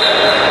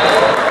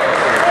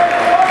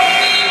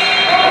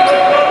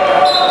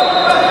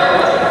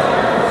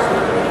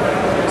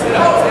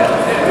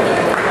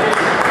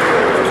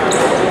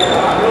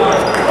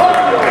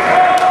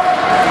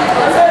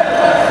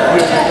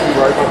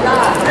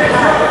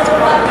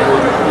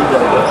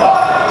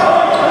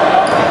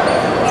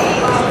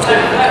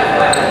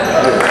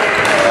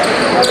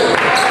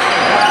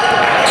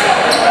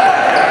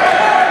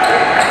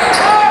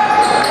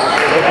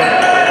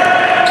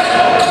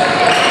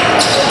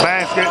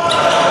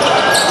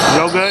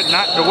 No good,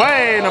 knocked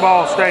away, and the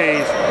ball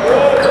stays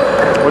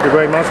with the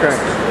Great Mustangs.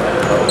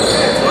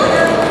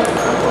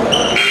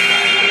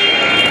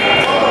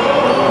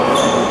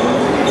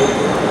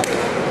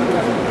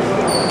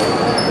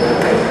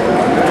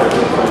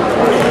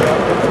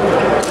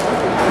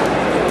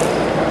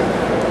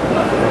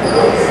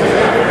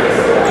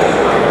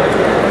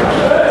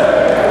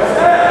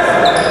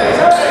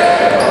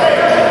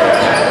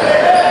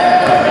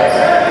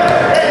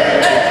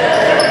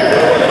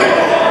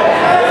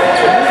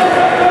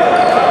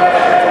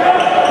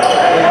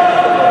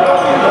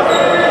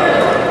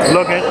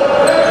 Looking,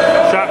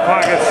 shot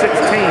clock at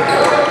 16.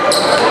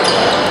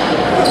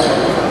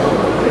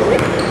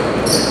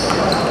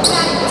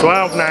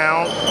 12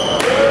 now.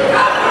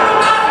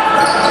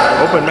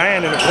 Open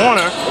man in the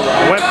corner.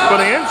 Went for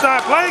the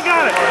inside play,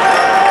 got it.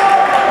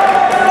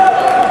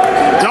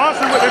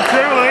 Johnson with the 2,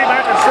 lead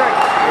back to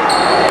 6.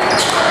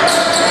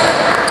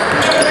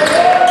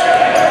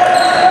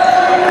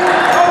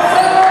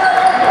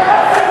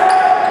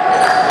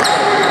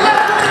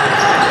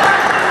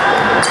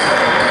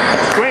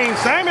 Green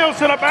Samuels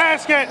to the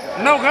basket,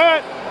 no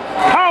good.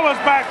 Powers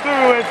back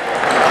through it.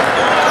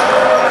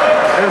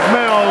 As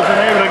Mills and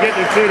able to get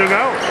the 2 to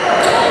go.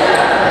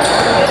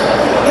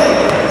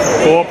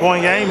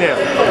 4-point game here.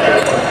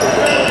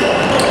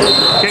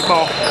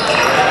 Kickball.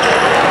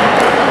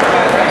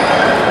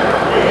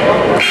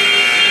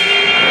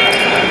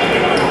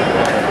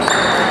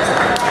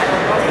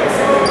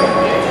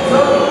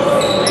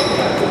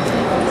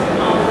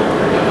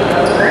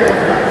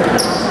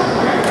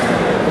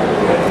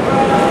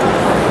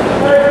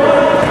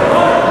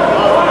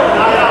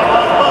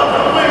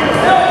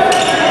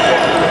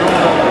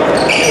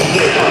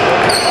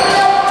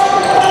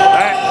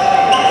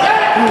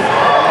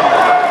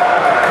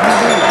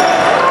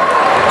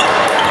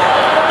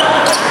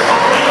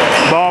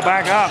 Ball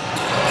back up.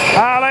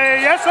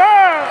 Holly, yes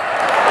sir!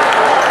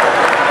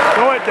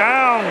 Throw it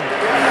down.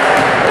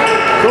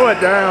 Throw it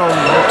down.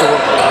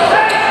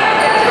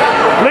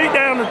 Lead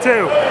down to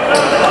 2.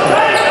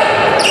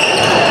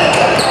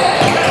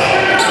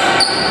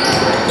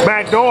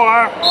 Back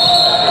door.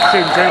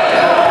 Shooting 2.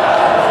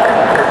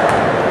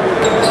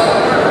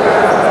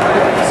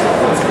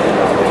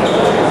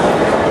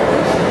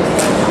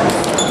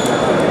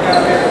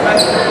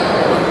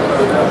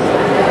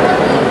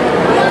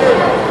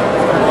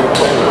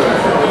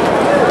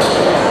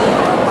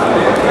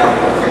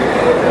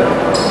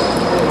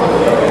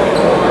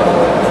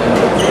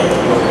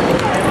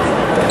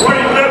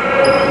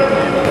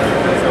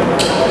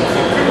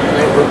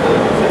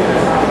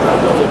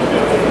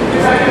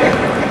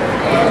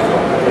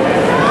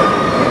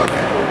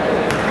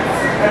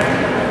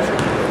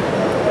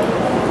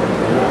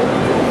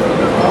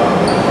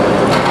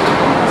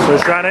 So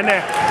shot in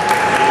there.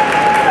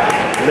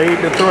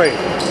 Lead to 3.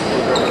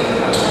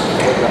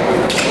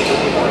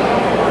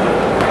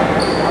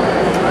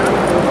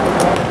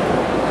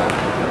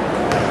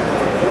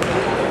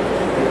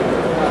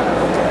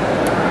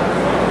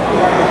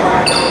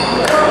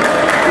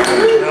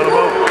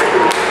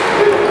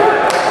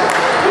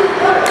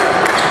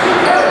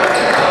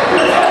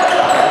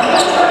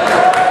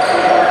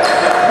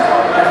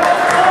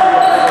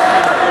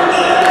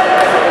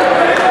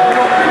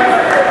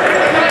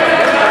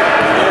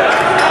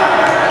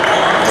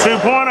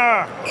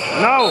 Two-pointer,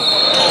 no.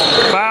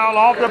 Foul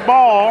off the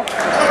ball.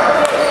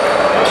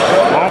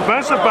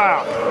 Offensive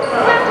foul.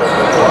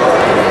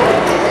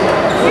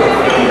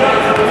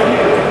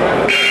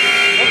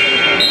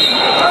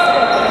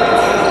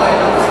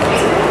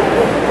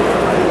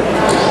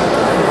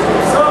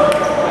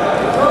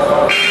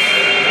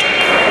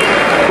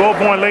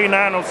 Four-point lead,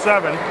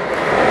 9:07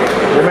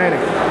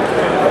 remaining.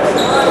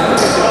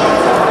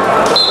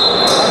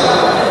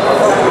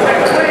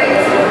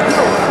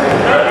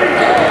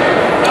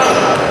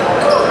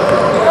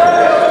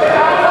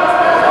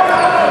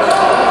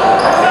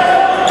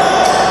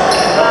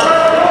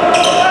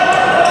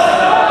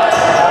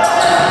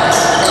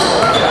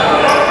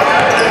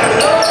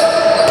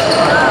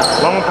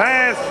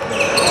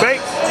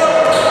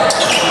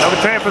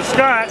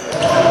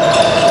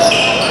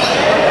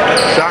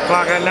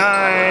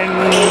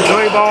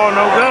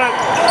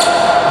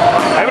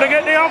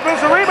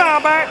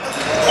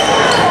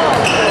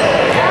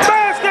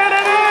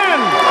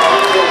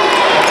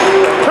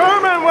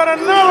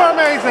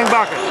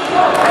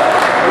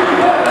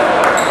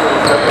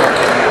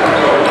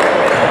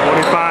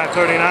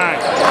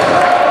 45-39.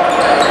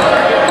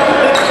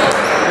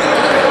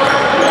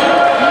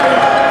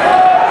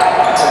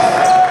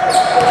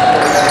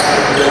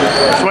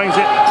 Swings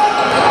it.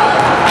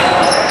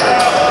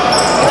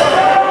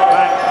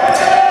 Back.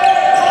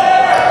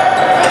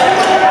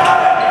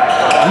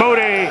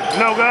 Moody,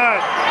 no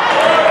good.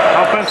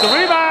 Offensive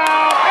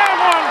rebound, and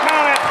one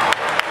counted.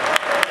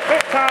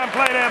 Big time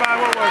play there by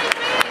Woodward.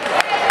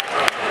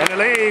 And the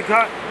lead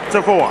cut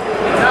to 4.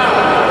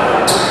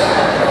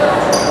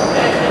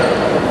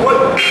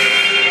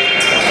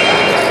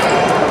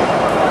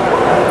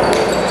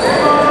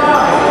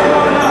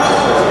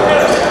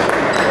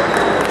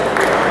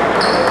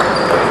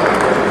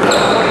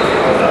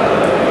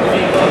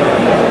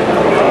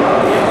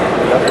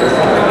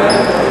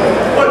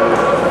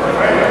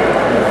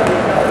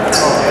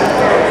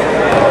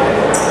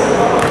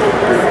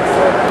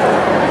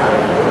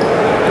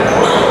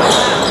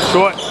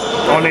 Short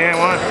on the end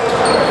one.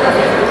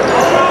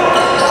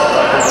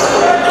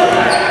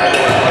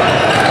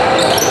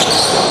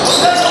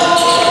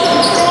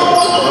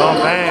 Oh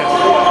man.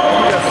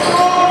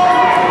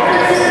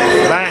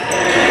 Back.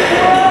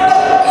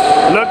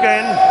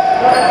 Looking.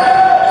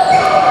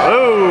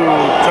 Ooh,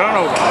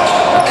 turnover.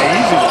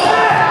 Easy.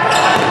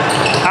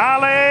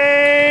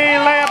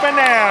 Alley layup in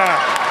there.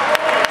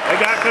 They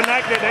got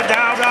connected. They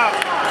dialed up.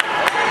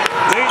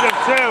 Lead of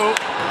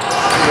 2.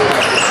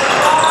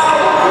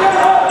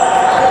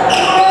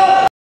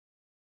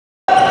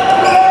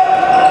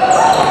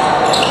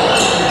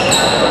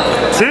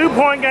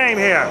 2-point game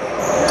here.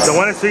 The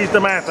winner sees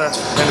Samantha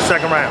in the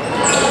second round.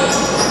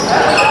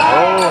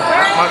 Oh,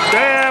 not much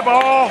there,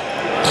 ball.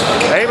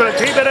 Able to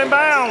keep it in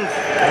bounds.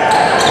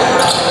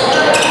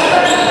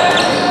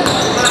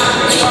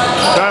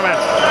 Sherman.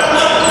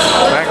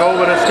 Back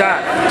over to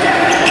Scott.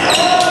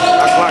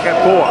 Clock at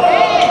 4.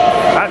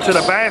 Out to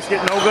the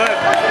basket, no good.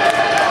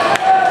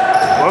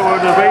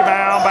 Woodward the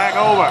rebound, back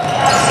over.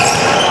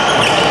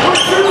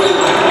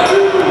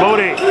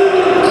 Moody.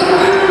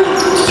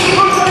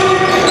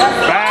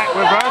 Back,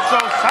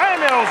 reversal,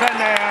 Samuels in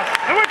there,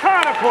 and we're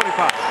tied at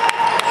 45.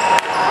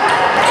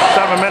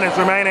 7 minutes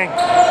remaining.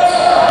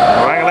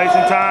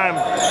 Regulation time.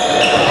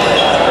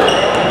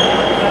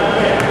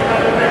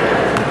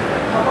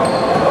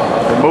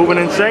 They're moving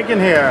and shaking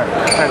here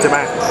at the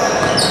back.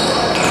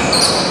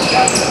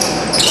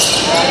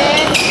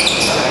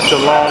 That's a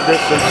long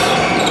distance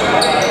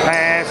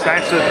pass.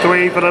 That's a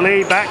 3 for the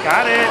lead. Back,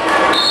 got it.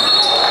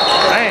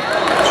 Man.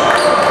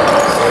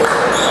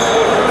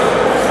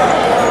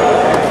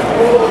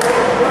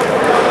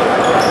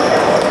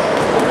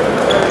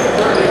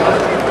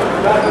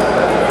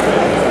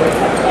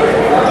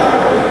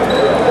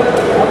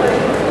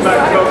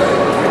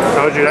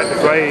 Told you that the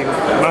Gray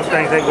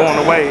Mustangs ain't going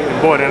away,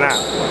 and boy, they're not.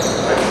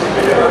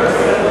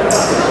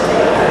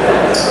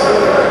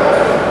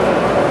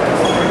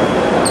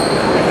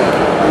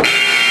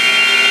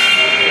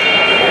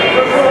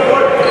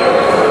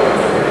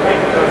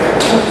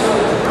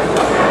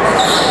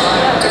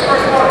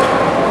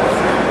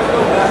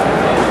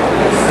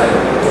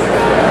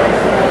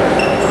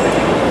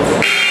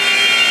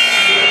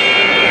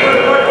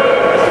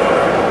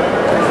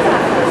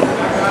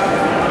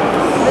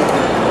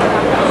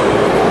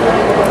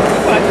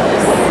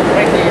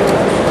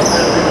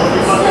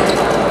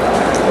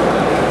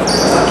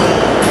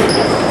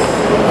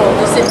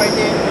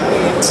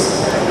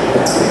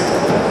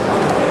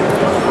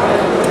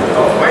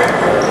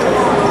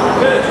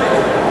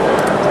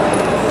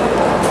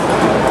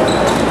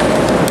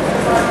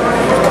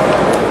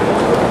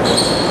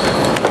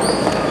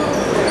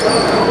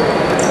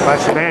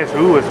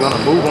 Who is going to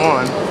move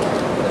on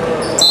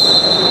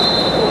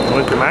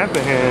with the Samantha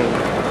hand.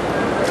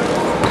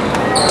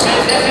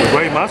 The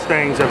Great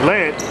Mustangs have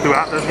led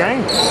throughout this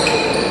game.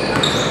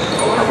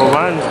 Couple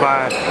runs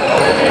by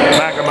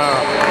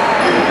McNamara.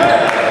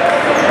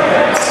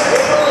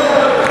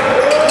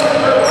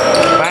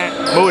 Back,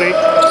 Moody.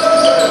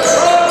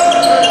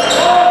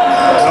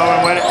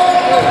 Going with it.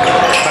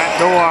 Back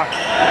door.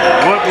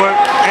 Woodward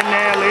in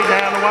there, lead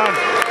down to 1.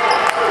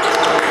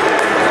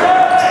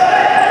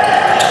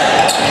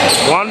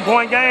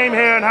 1-point game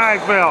here in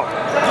Highsville.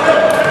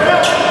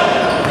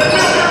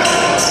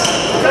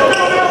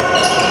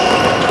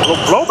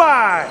 Blow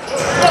by.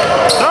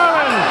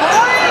 Sherman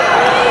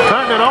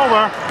turned it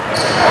over.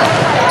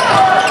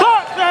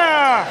 Caught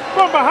there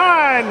from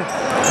behind.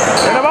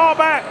 And the ball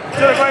back to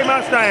the Great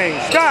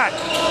Mustangs. Scott.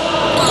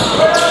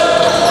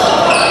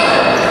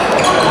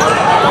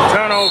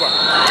 Turnover.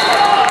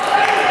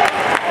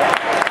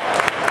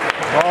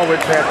 Ball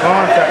which had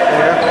contact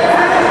there.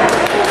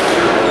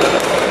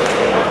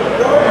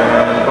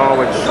 Ball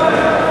which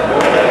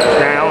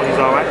down, he's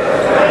all right.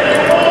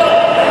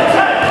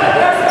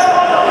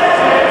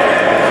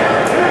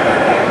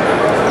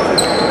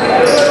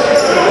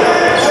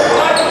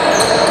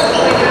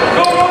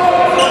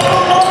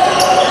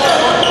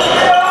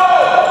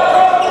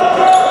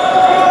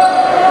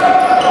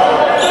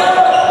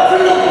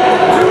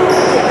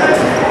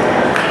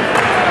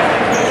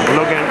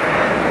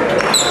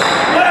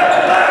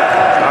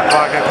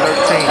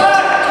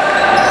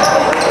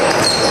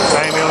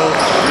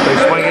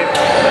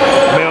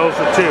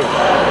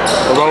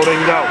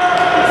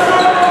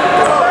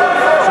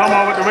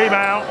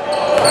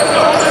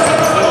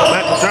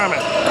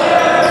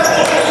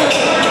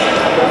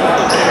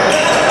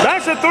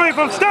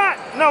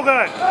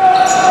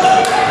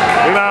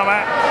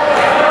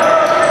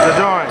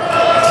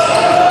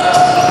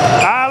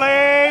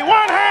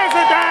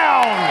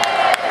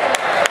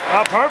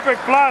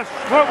 perfect flush.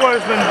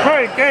 Woodward's been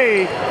pretty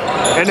key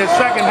in the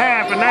second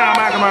half, and now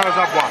McNamara's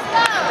up one.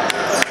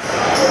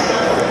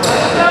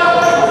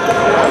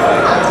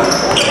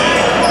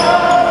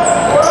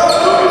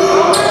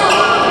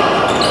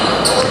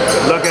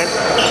 Looking.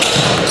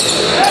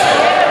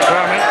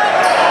 Kermit.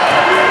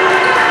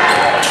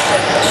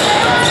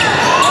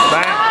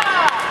 Back.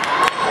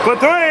 For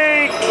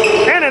three.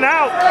 In and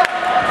out.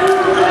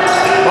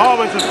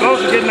 Always as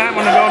close to getting that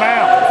one to go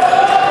down.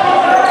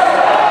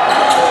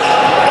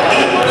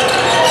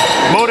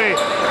 Moody.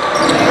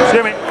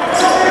 Jimmy.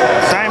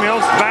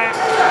 Samuels back.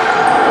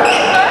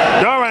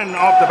 Duran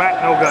off the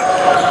back, no good.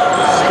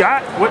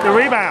 Scott with the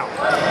rebound.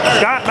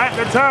 Scott back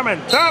to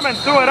Thurman. Thurman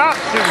threw it up.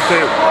 Shooting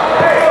two.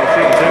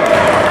 Shooting two.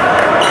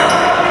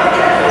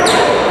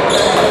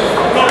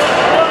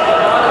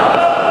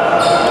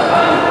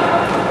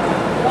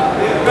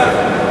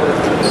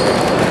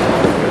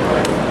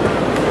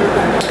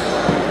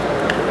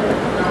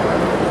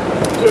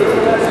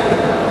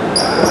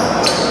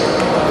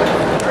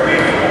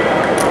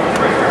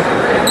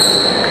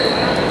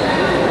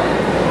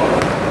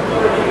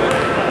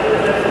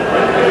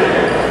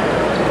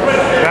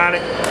 Got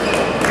it.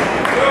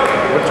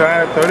 We'll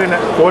try it. 39,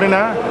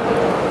 49.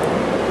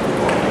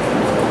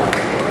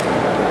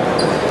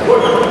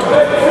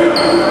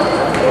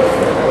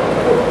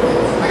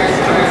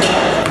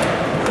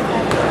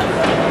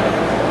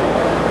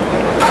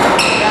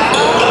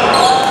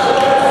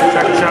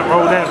 Second shot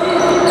rolled in.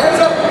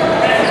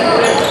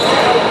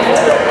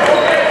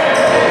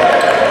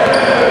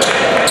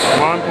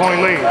 One-point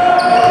lead.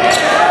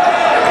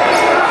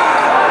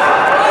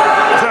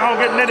 So I'll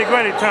get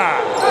nitty-gritty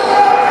time.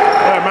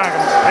 There,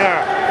 Malcolm.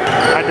 There.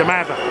 At the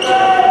Mather.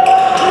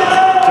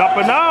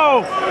 Jumper,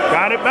 no.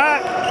 Got it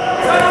back.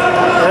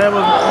 There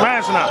was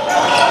Rasna.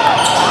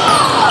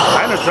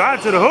 And a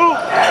drive to the hoop.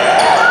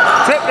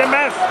 Tipped and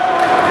missed.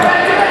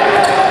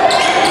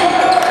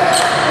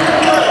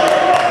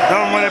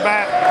 Don't run it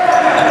back.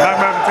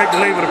 McNamara can take the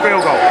lead with a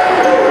field goal.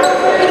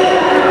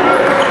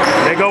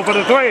 They go for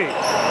the three.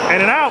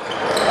 In and out.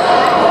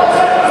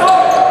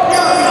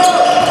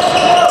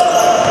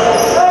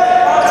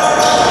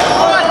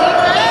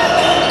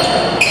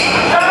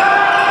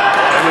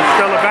 And it's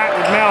still a back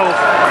with Mills.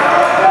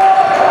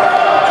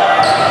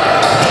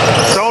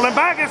 Stolen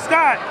back is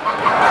Scott.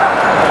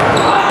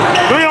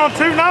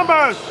 3-on-2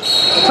 numbers.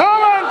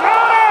 Torrance,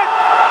 got it!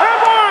 And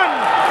one!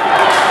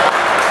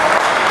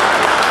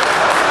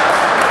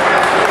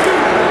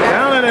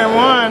 Down and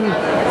one.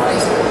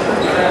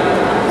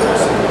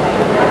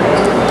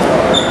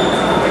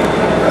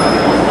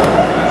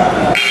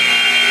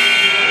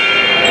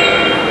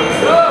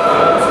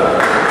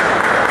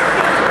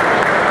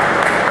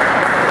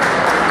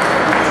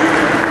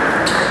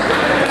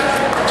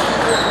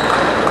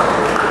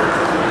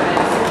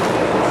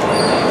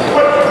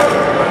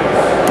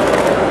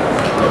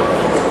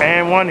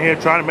 One here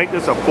trying to make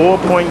this a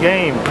 4-point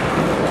game.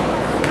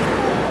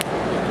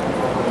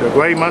 The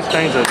Gray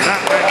Mustangs are not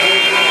that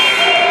good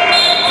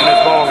in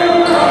this ball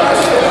game.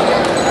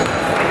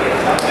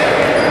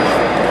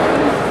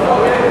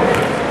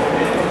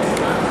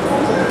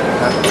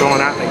 After going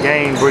out in the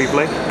game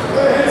briefly,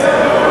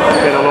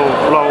 get a little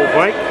flow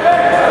break.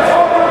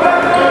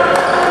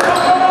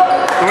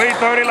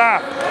 3:30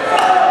 left.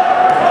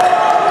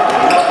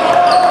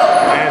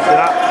 Hands it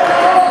up.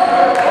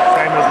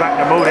 Samuels back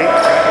to Moody.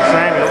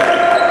 Samuels.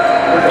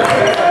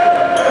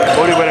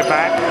 Moody with it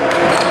back.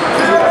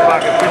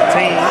 Pocket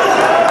 15.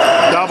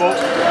 Double.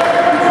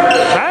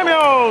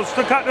 Samuels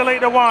to cut the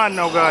lead to one.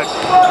 No good.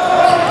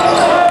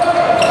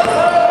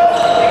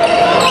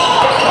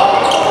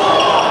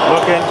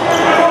 Looking.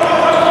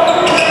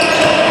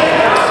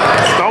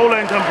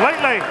 Stolen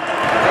completely.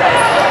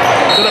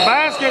 To the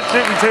basket.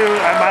 Shooting two.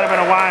 That might have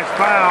been a wise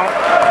foul.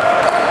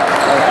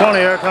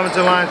 Cornier coming to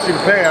the line to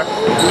pair.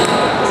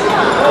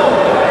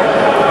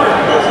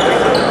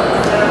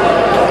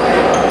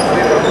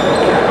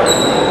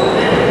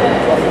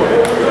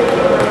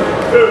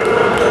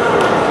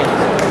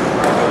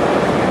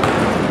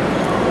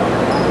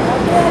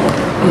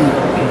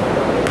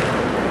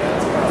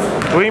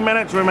 3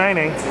 minutes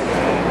remaining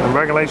in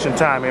regulation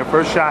time here.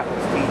 First shot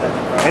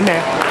in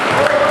there.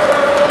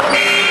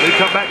 We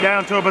come back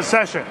down to a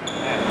possession.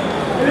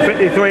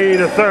 53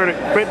 to 30.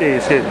 50,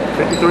 excuse me.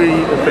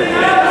 53 to 50.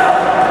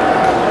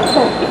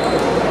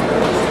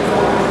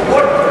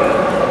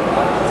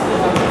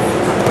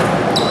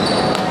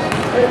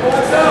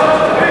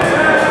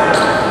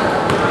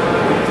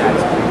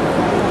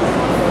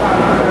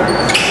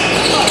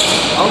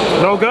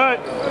 No good.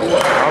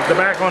 Off the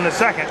back on the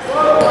second.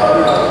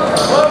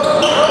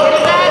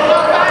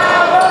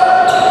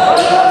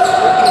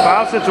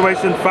 Foul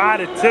situation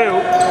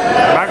 5-2.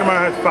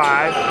 McNamara has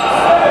 5.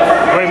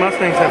 Gray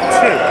Mustangs have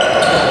 2.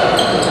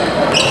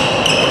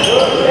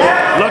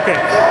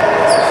 Looking.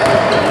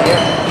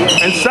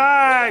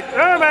 Inside.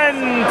 Thurman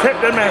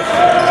tipped and missed.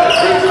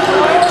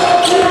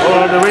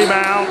 Oh, the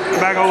rebound.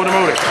 Back over to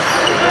Moody.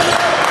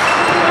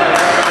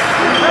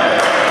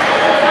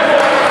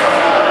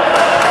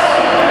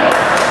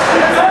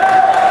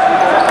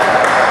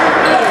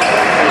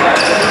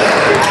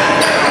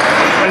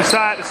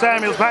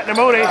 Samuels back to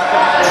Moody.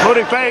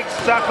 Moody fakes,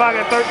 shot clock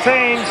at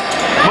 13.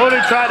 Moody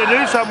tried to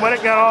do something with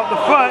it, got off the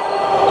foot,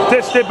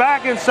 dished it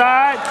back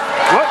inside.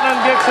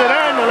 Woodland gets it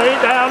in, the lead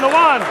down to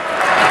 1.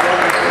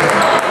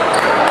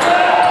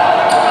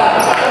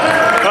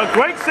 A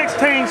great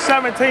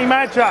 16-17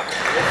 matchup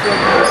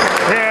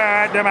here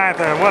at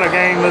DeMatha. What a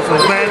game this has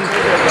been.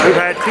 We've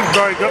had two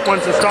very good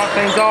ones to start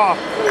things off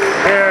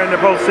here in the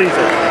postseason.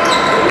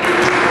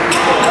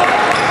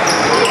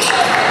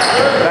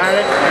 Got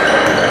it.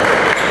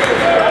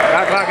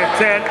 Shot clock at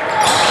 10.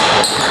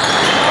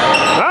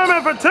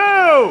 Coming for 2.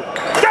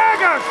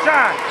 Dagger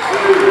shot.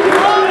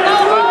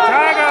 A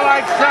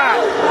dagger-like shot.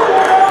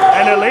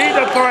 And the lead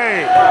to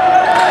 3.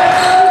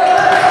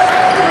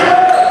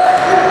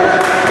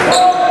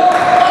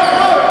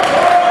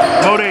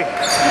 Moody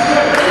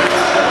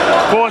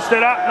forced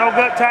it up, no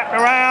good, tapped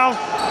around.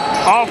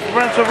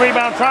 Offensive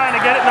rebound, trying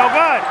to get it, no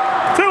good.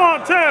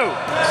 2-on-2.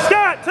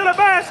 Scott to the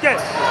basket.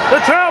 The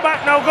trail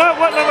back, no good.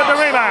 Woodland with the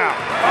rebound.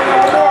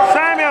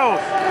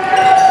 Samuels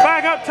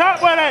back up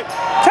top with it.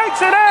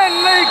 Takes it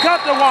in. Lead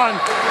cut to 1.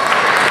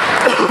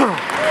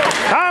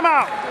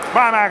 Timeout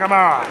by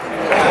McNamara.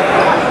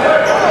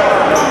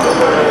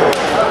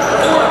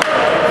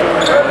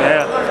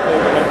 Yeah.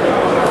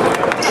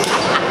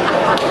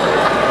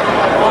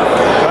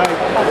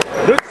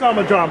 Good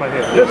summer drama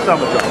here. Good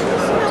summer drama.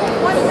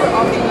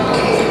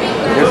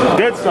 This is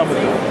good summer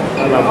drama.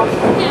 I love it.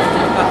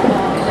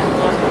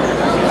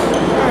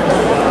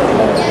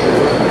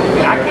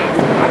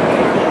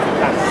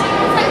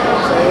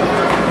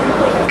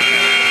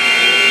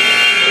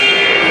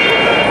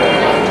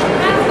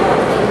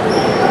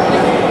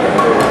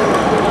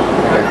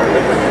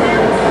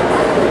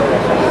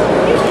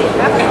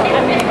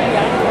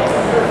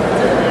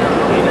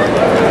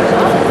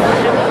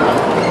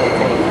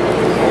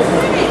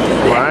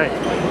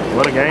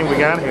 What a game we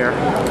got here.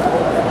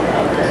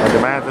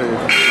 DeMatha,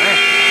 man,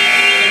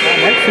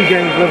 the next two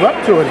games live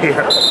up to it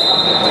here.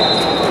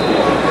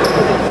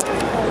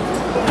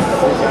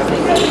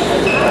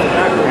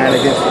 And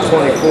against the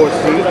 24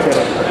 seed to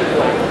the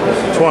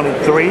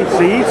 23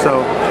 seed,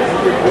 so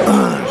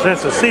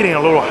since the seeding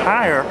a little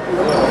higher,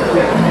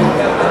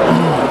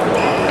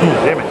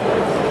 damn it,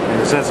 in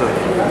the sense of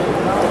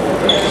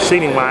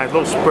seeding wise, a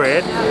little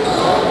spread.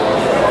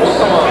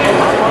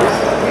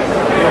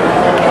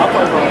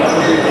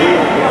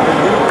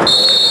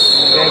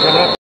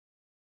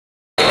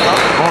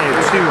 Only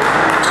 2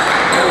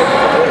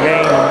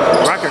 game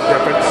record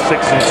difference,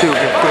 6-2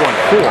 against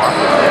 4-4.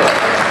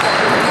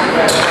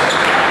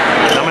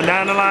 Coming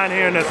down the line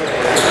here in this,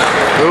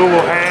 who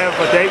will have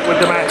a date with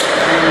DeMatha?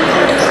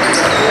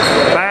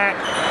 Back,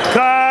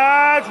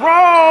 touch,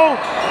 roll,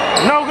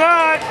 no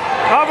good.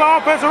 Over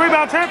offensive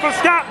rebound, 10 for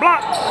Scott,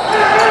 blocked.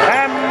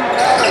 And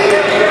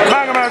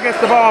McNamara gets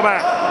the ball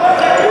back.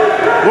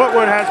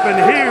 Woodward has been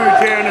huge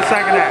here in the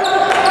second half.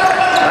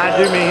 I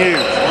do mean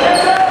huge.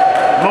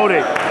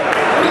 Moody.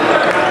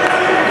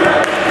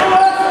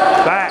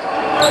 Back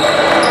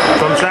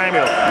from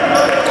Samuel.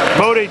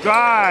 Moody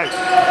drives.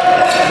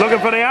 Looking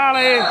for the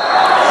alley.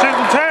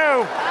 Shooting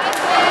 2.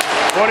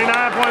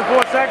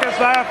 49.4 seconds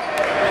left.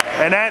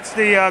 And that's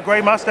the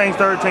Gray Mustangs'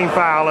 13th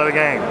foul of the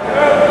game.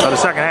 Of the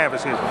second half,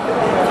 excuse me.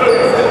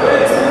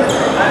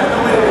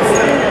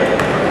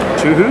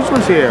 2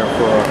 Hoosiers here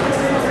for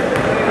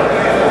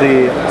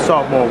the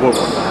sophomore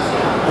Woodward.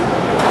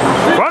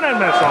 Run and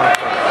miss on it.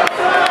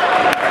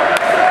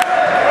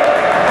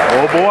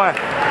 Oh boy.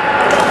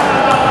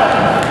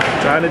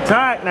 Trying to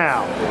tie it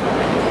now.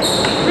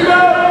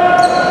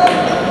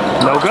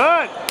 No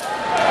good.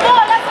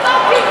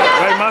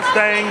 Gray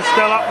Mustangs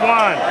still up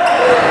 1.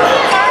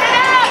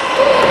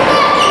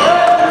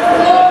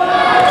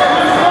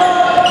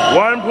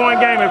 1-point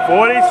game with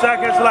 40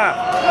 seconds left.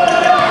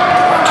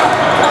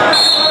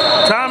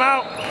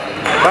 Timeout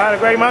by the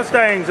Gray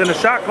Mustangs, and the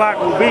shot clock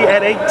will be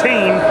at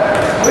 18.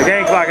 The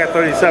game clock at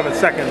 37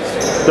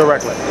 seconds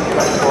directly.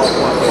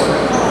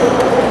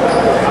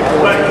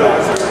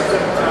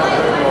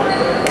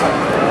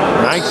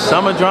 Nice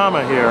summer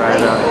drama here at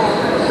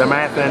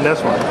DeMatha in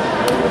this one.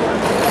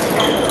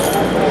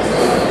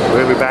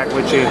 We'll be back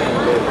with you.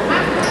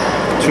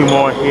 2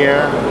 more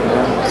here.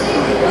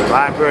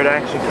 Live bird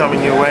action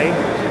coming your way.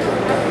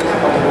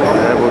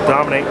 That will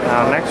dominate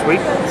next week.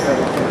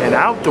 And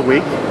out the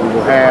week, we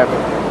will have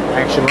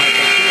action like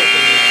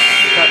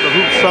that. The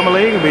Hoop Summer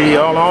League will be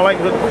all like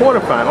the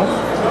quarterfinals.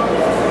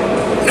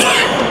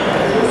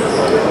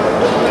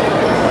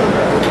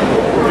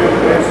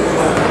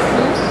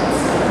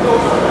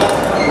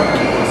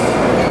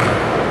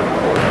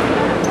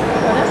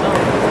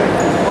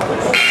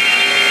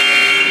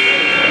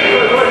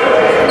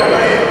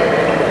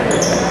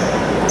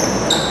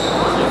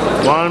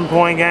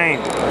 One-point game.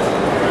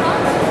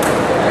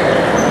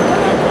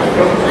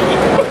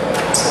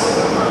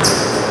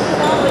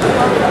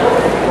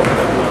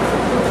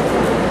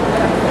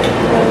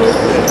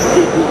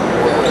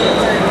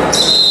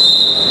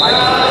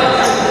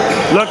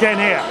 Look in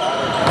here.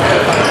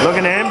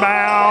 Looking to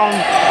inbound.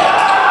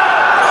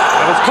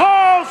 It was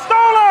close.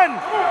 Stolen.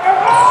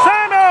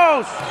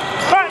 Samuels.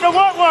 Back to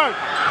Woodward.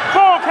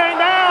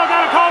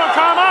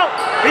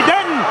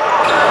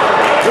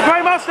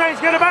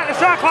 Mustangs get it back. The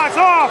shot clock's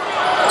off.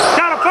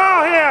 Got a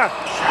foul here.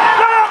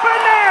 Get up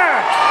in there.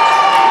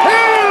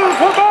 Hughes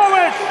for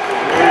Bowich.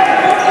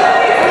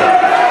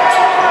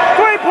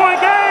 3-point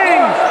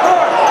game.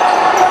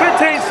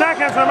 15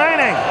 seconds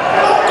remaining.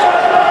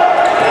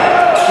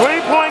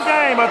 3-point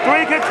game. A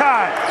 3 could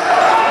tie.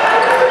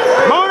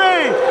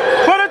 Mooney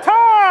for the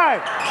tie.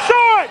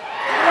 Short.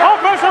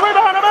 Offensive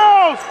rebound to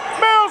Mills.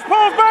 Mills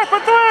pulls back for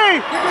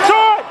 3.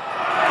 Short.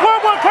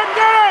 Woodward couldn't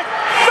get it.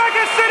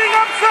 Second sitting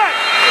upset.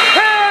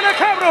 Here in the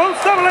Capital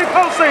Hoops 7 League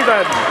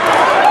postseason.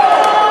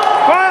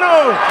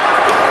 Final.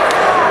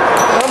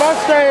 The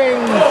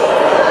Mustangs.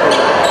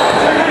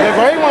 The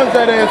great ones,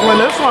 that is, win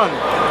this one.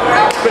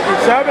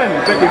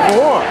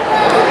 57-54.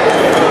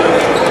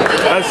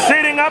 A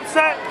seeding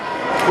upset.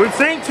 We've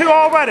seen 2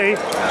 already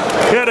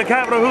here at the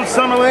Capital Hoops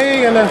Summer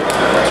League, and the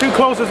 2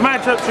 closest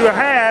matchups you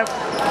have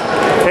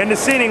in the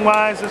seeding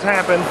wise has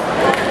happened.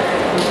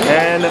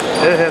 And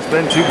it has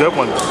been 2 good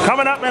ones.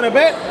 Coming up in a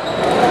bit,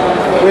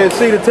 we'll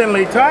see the 10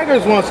 League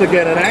Tigers once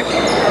again in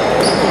action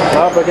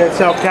up against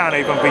South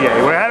County from PA.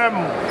 We'll have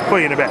them for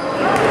you in a bit.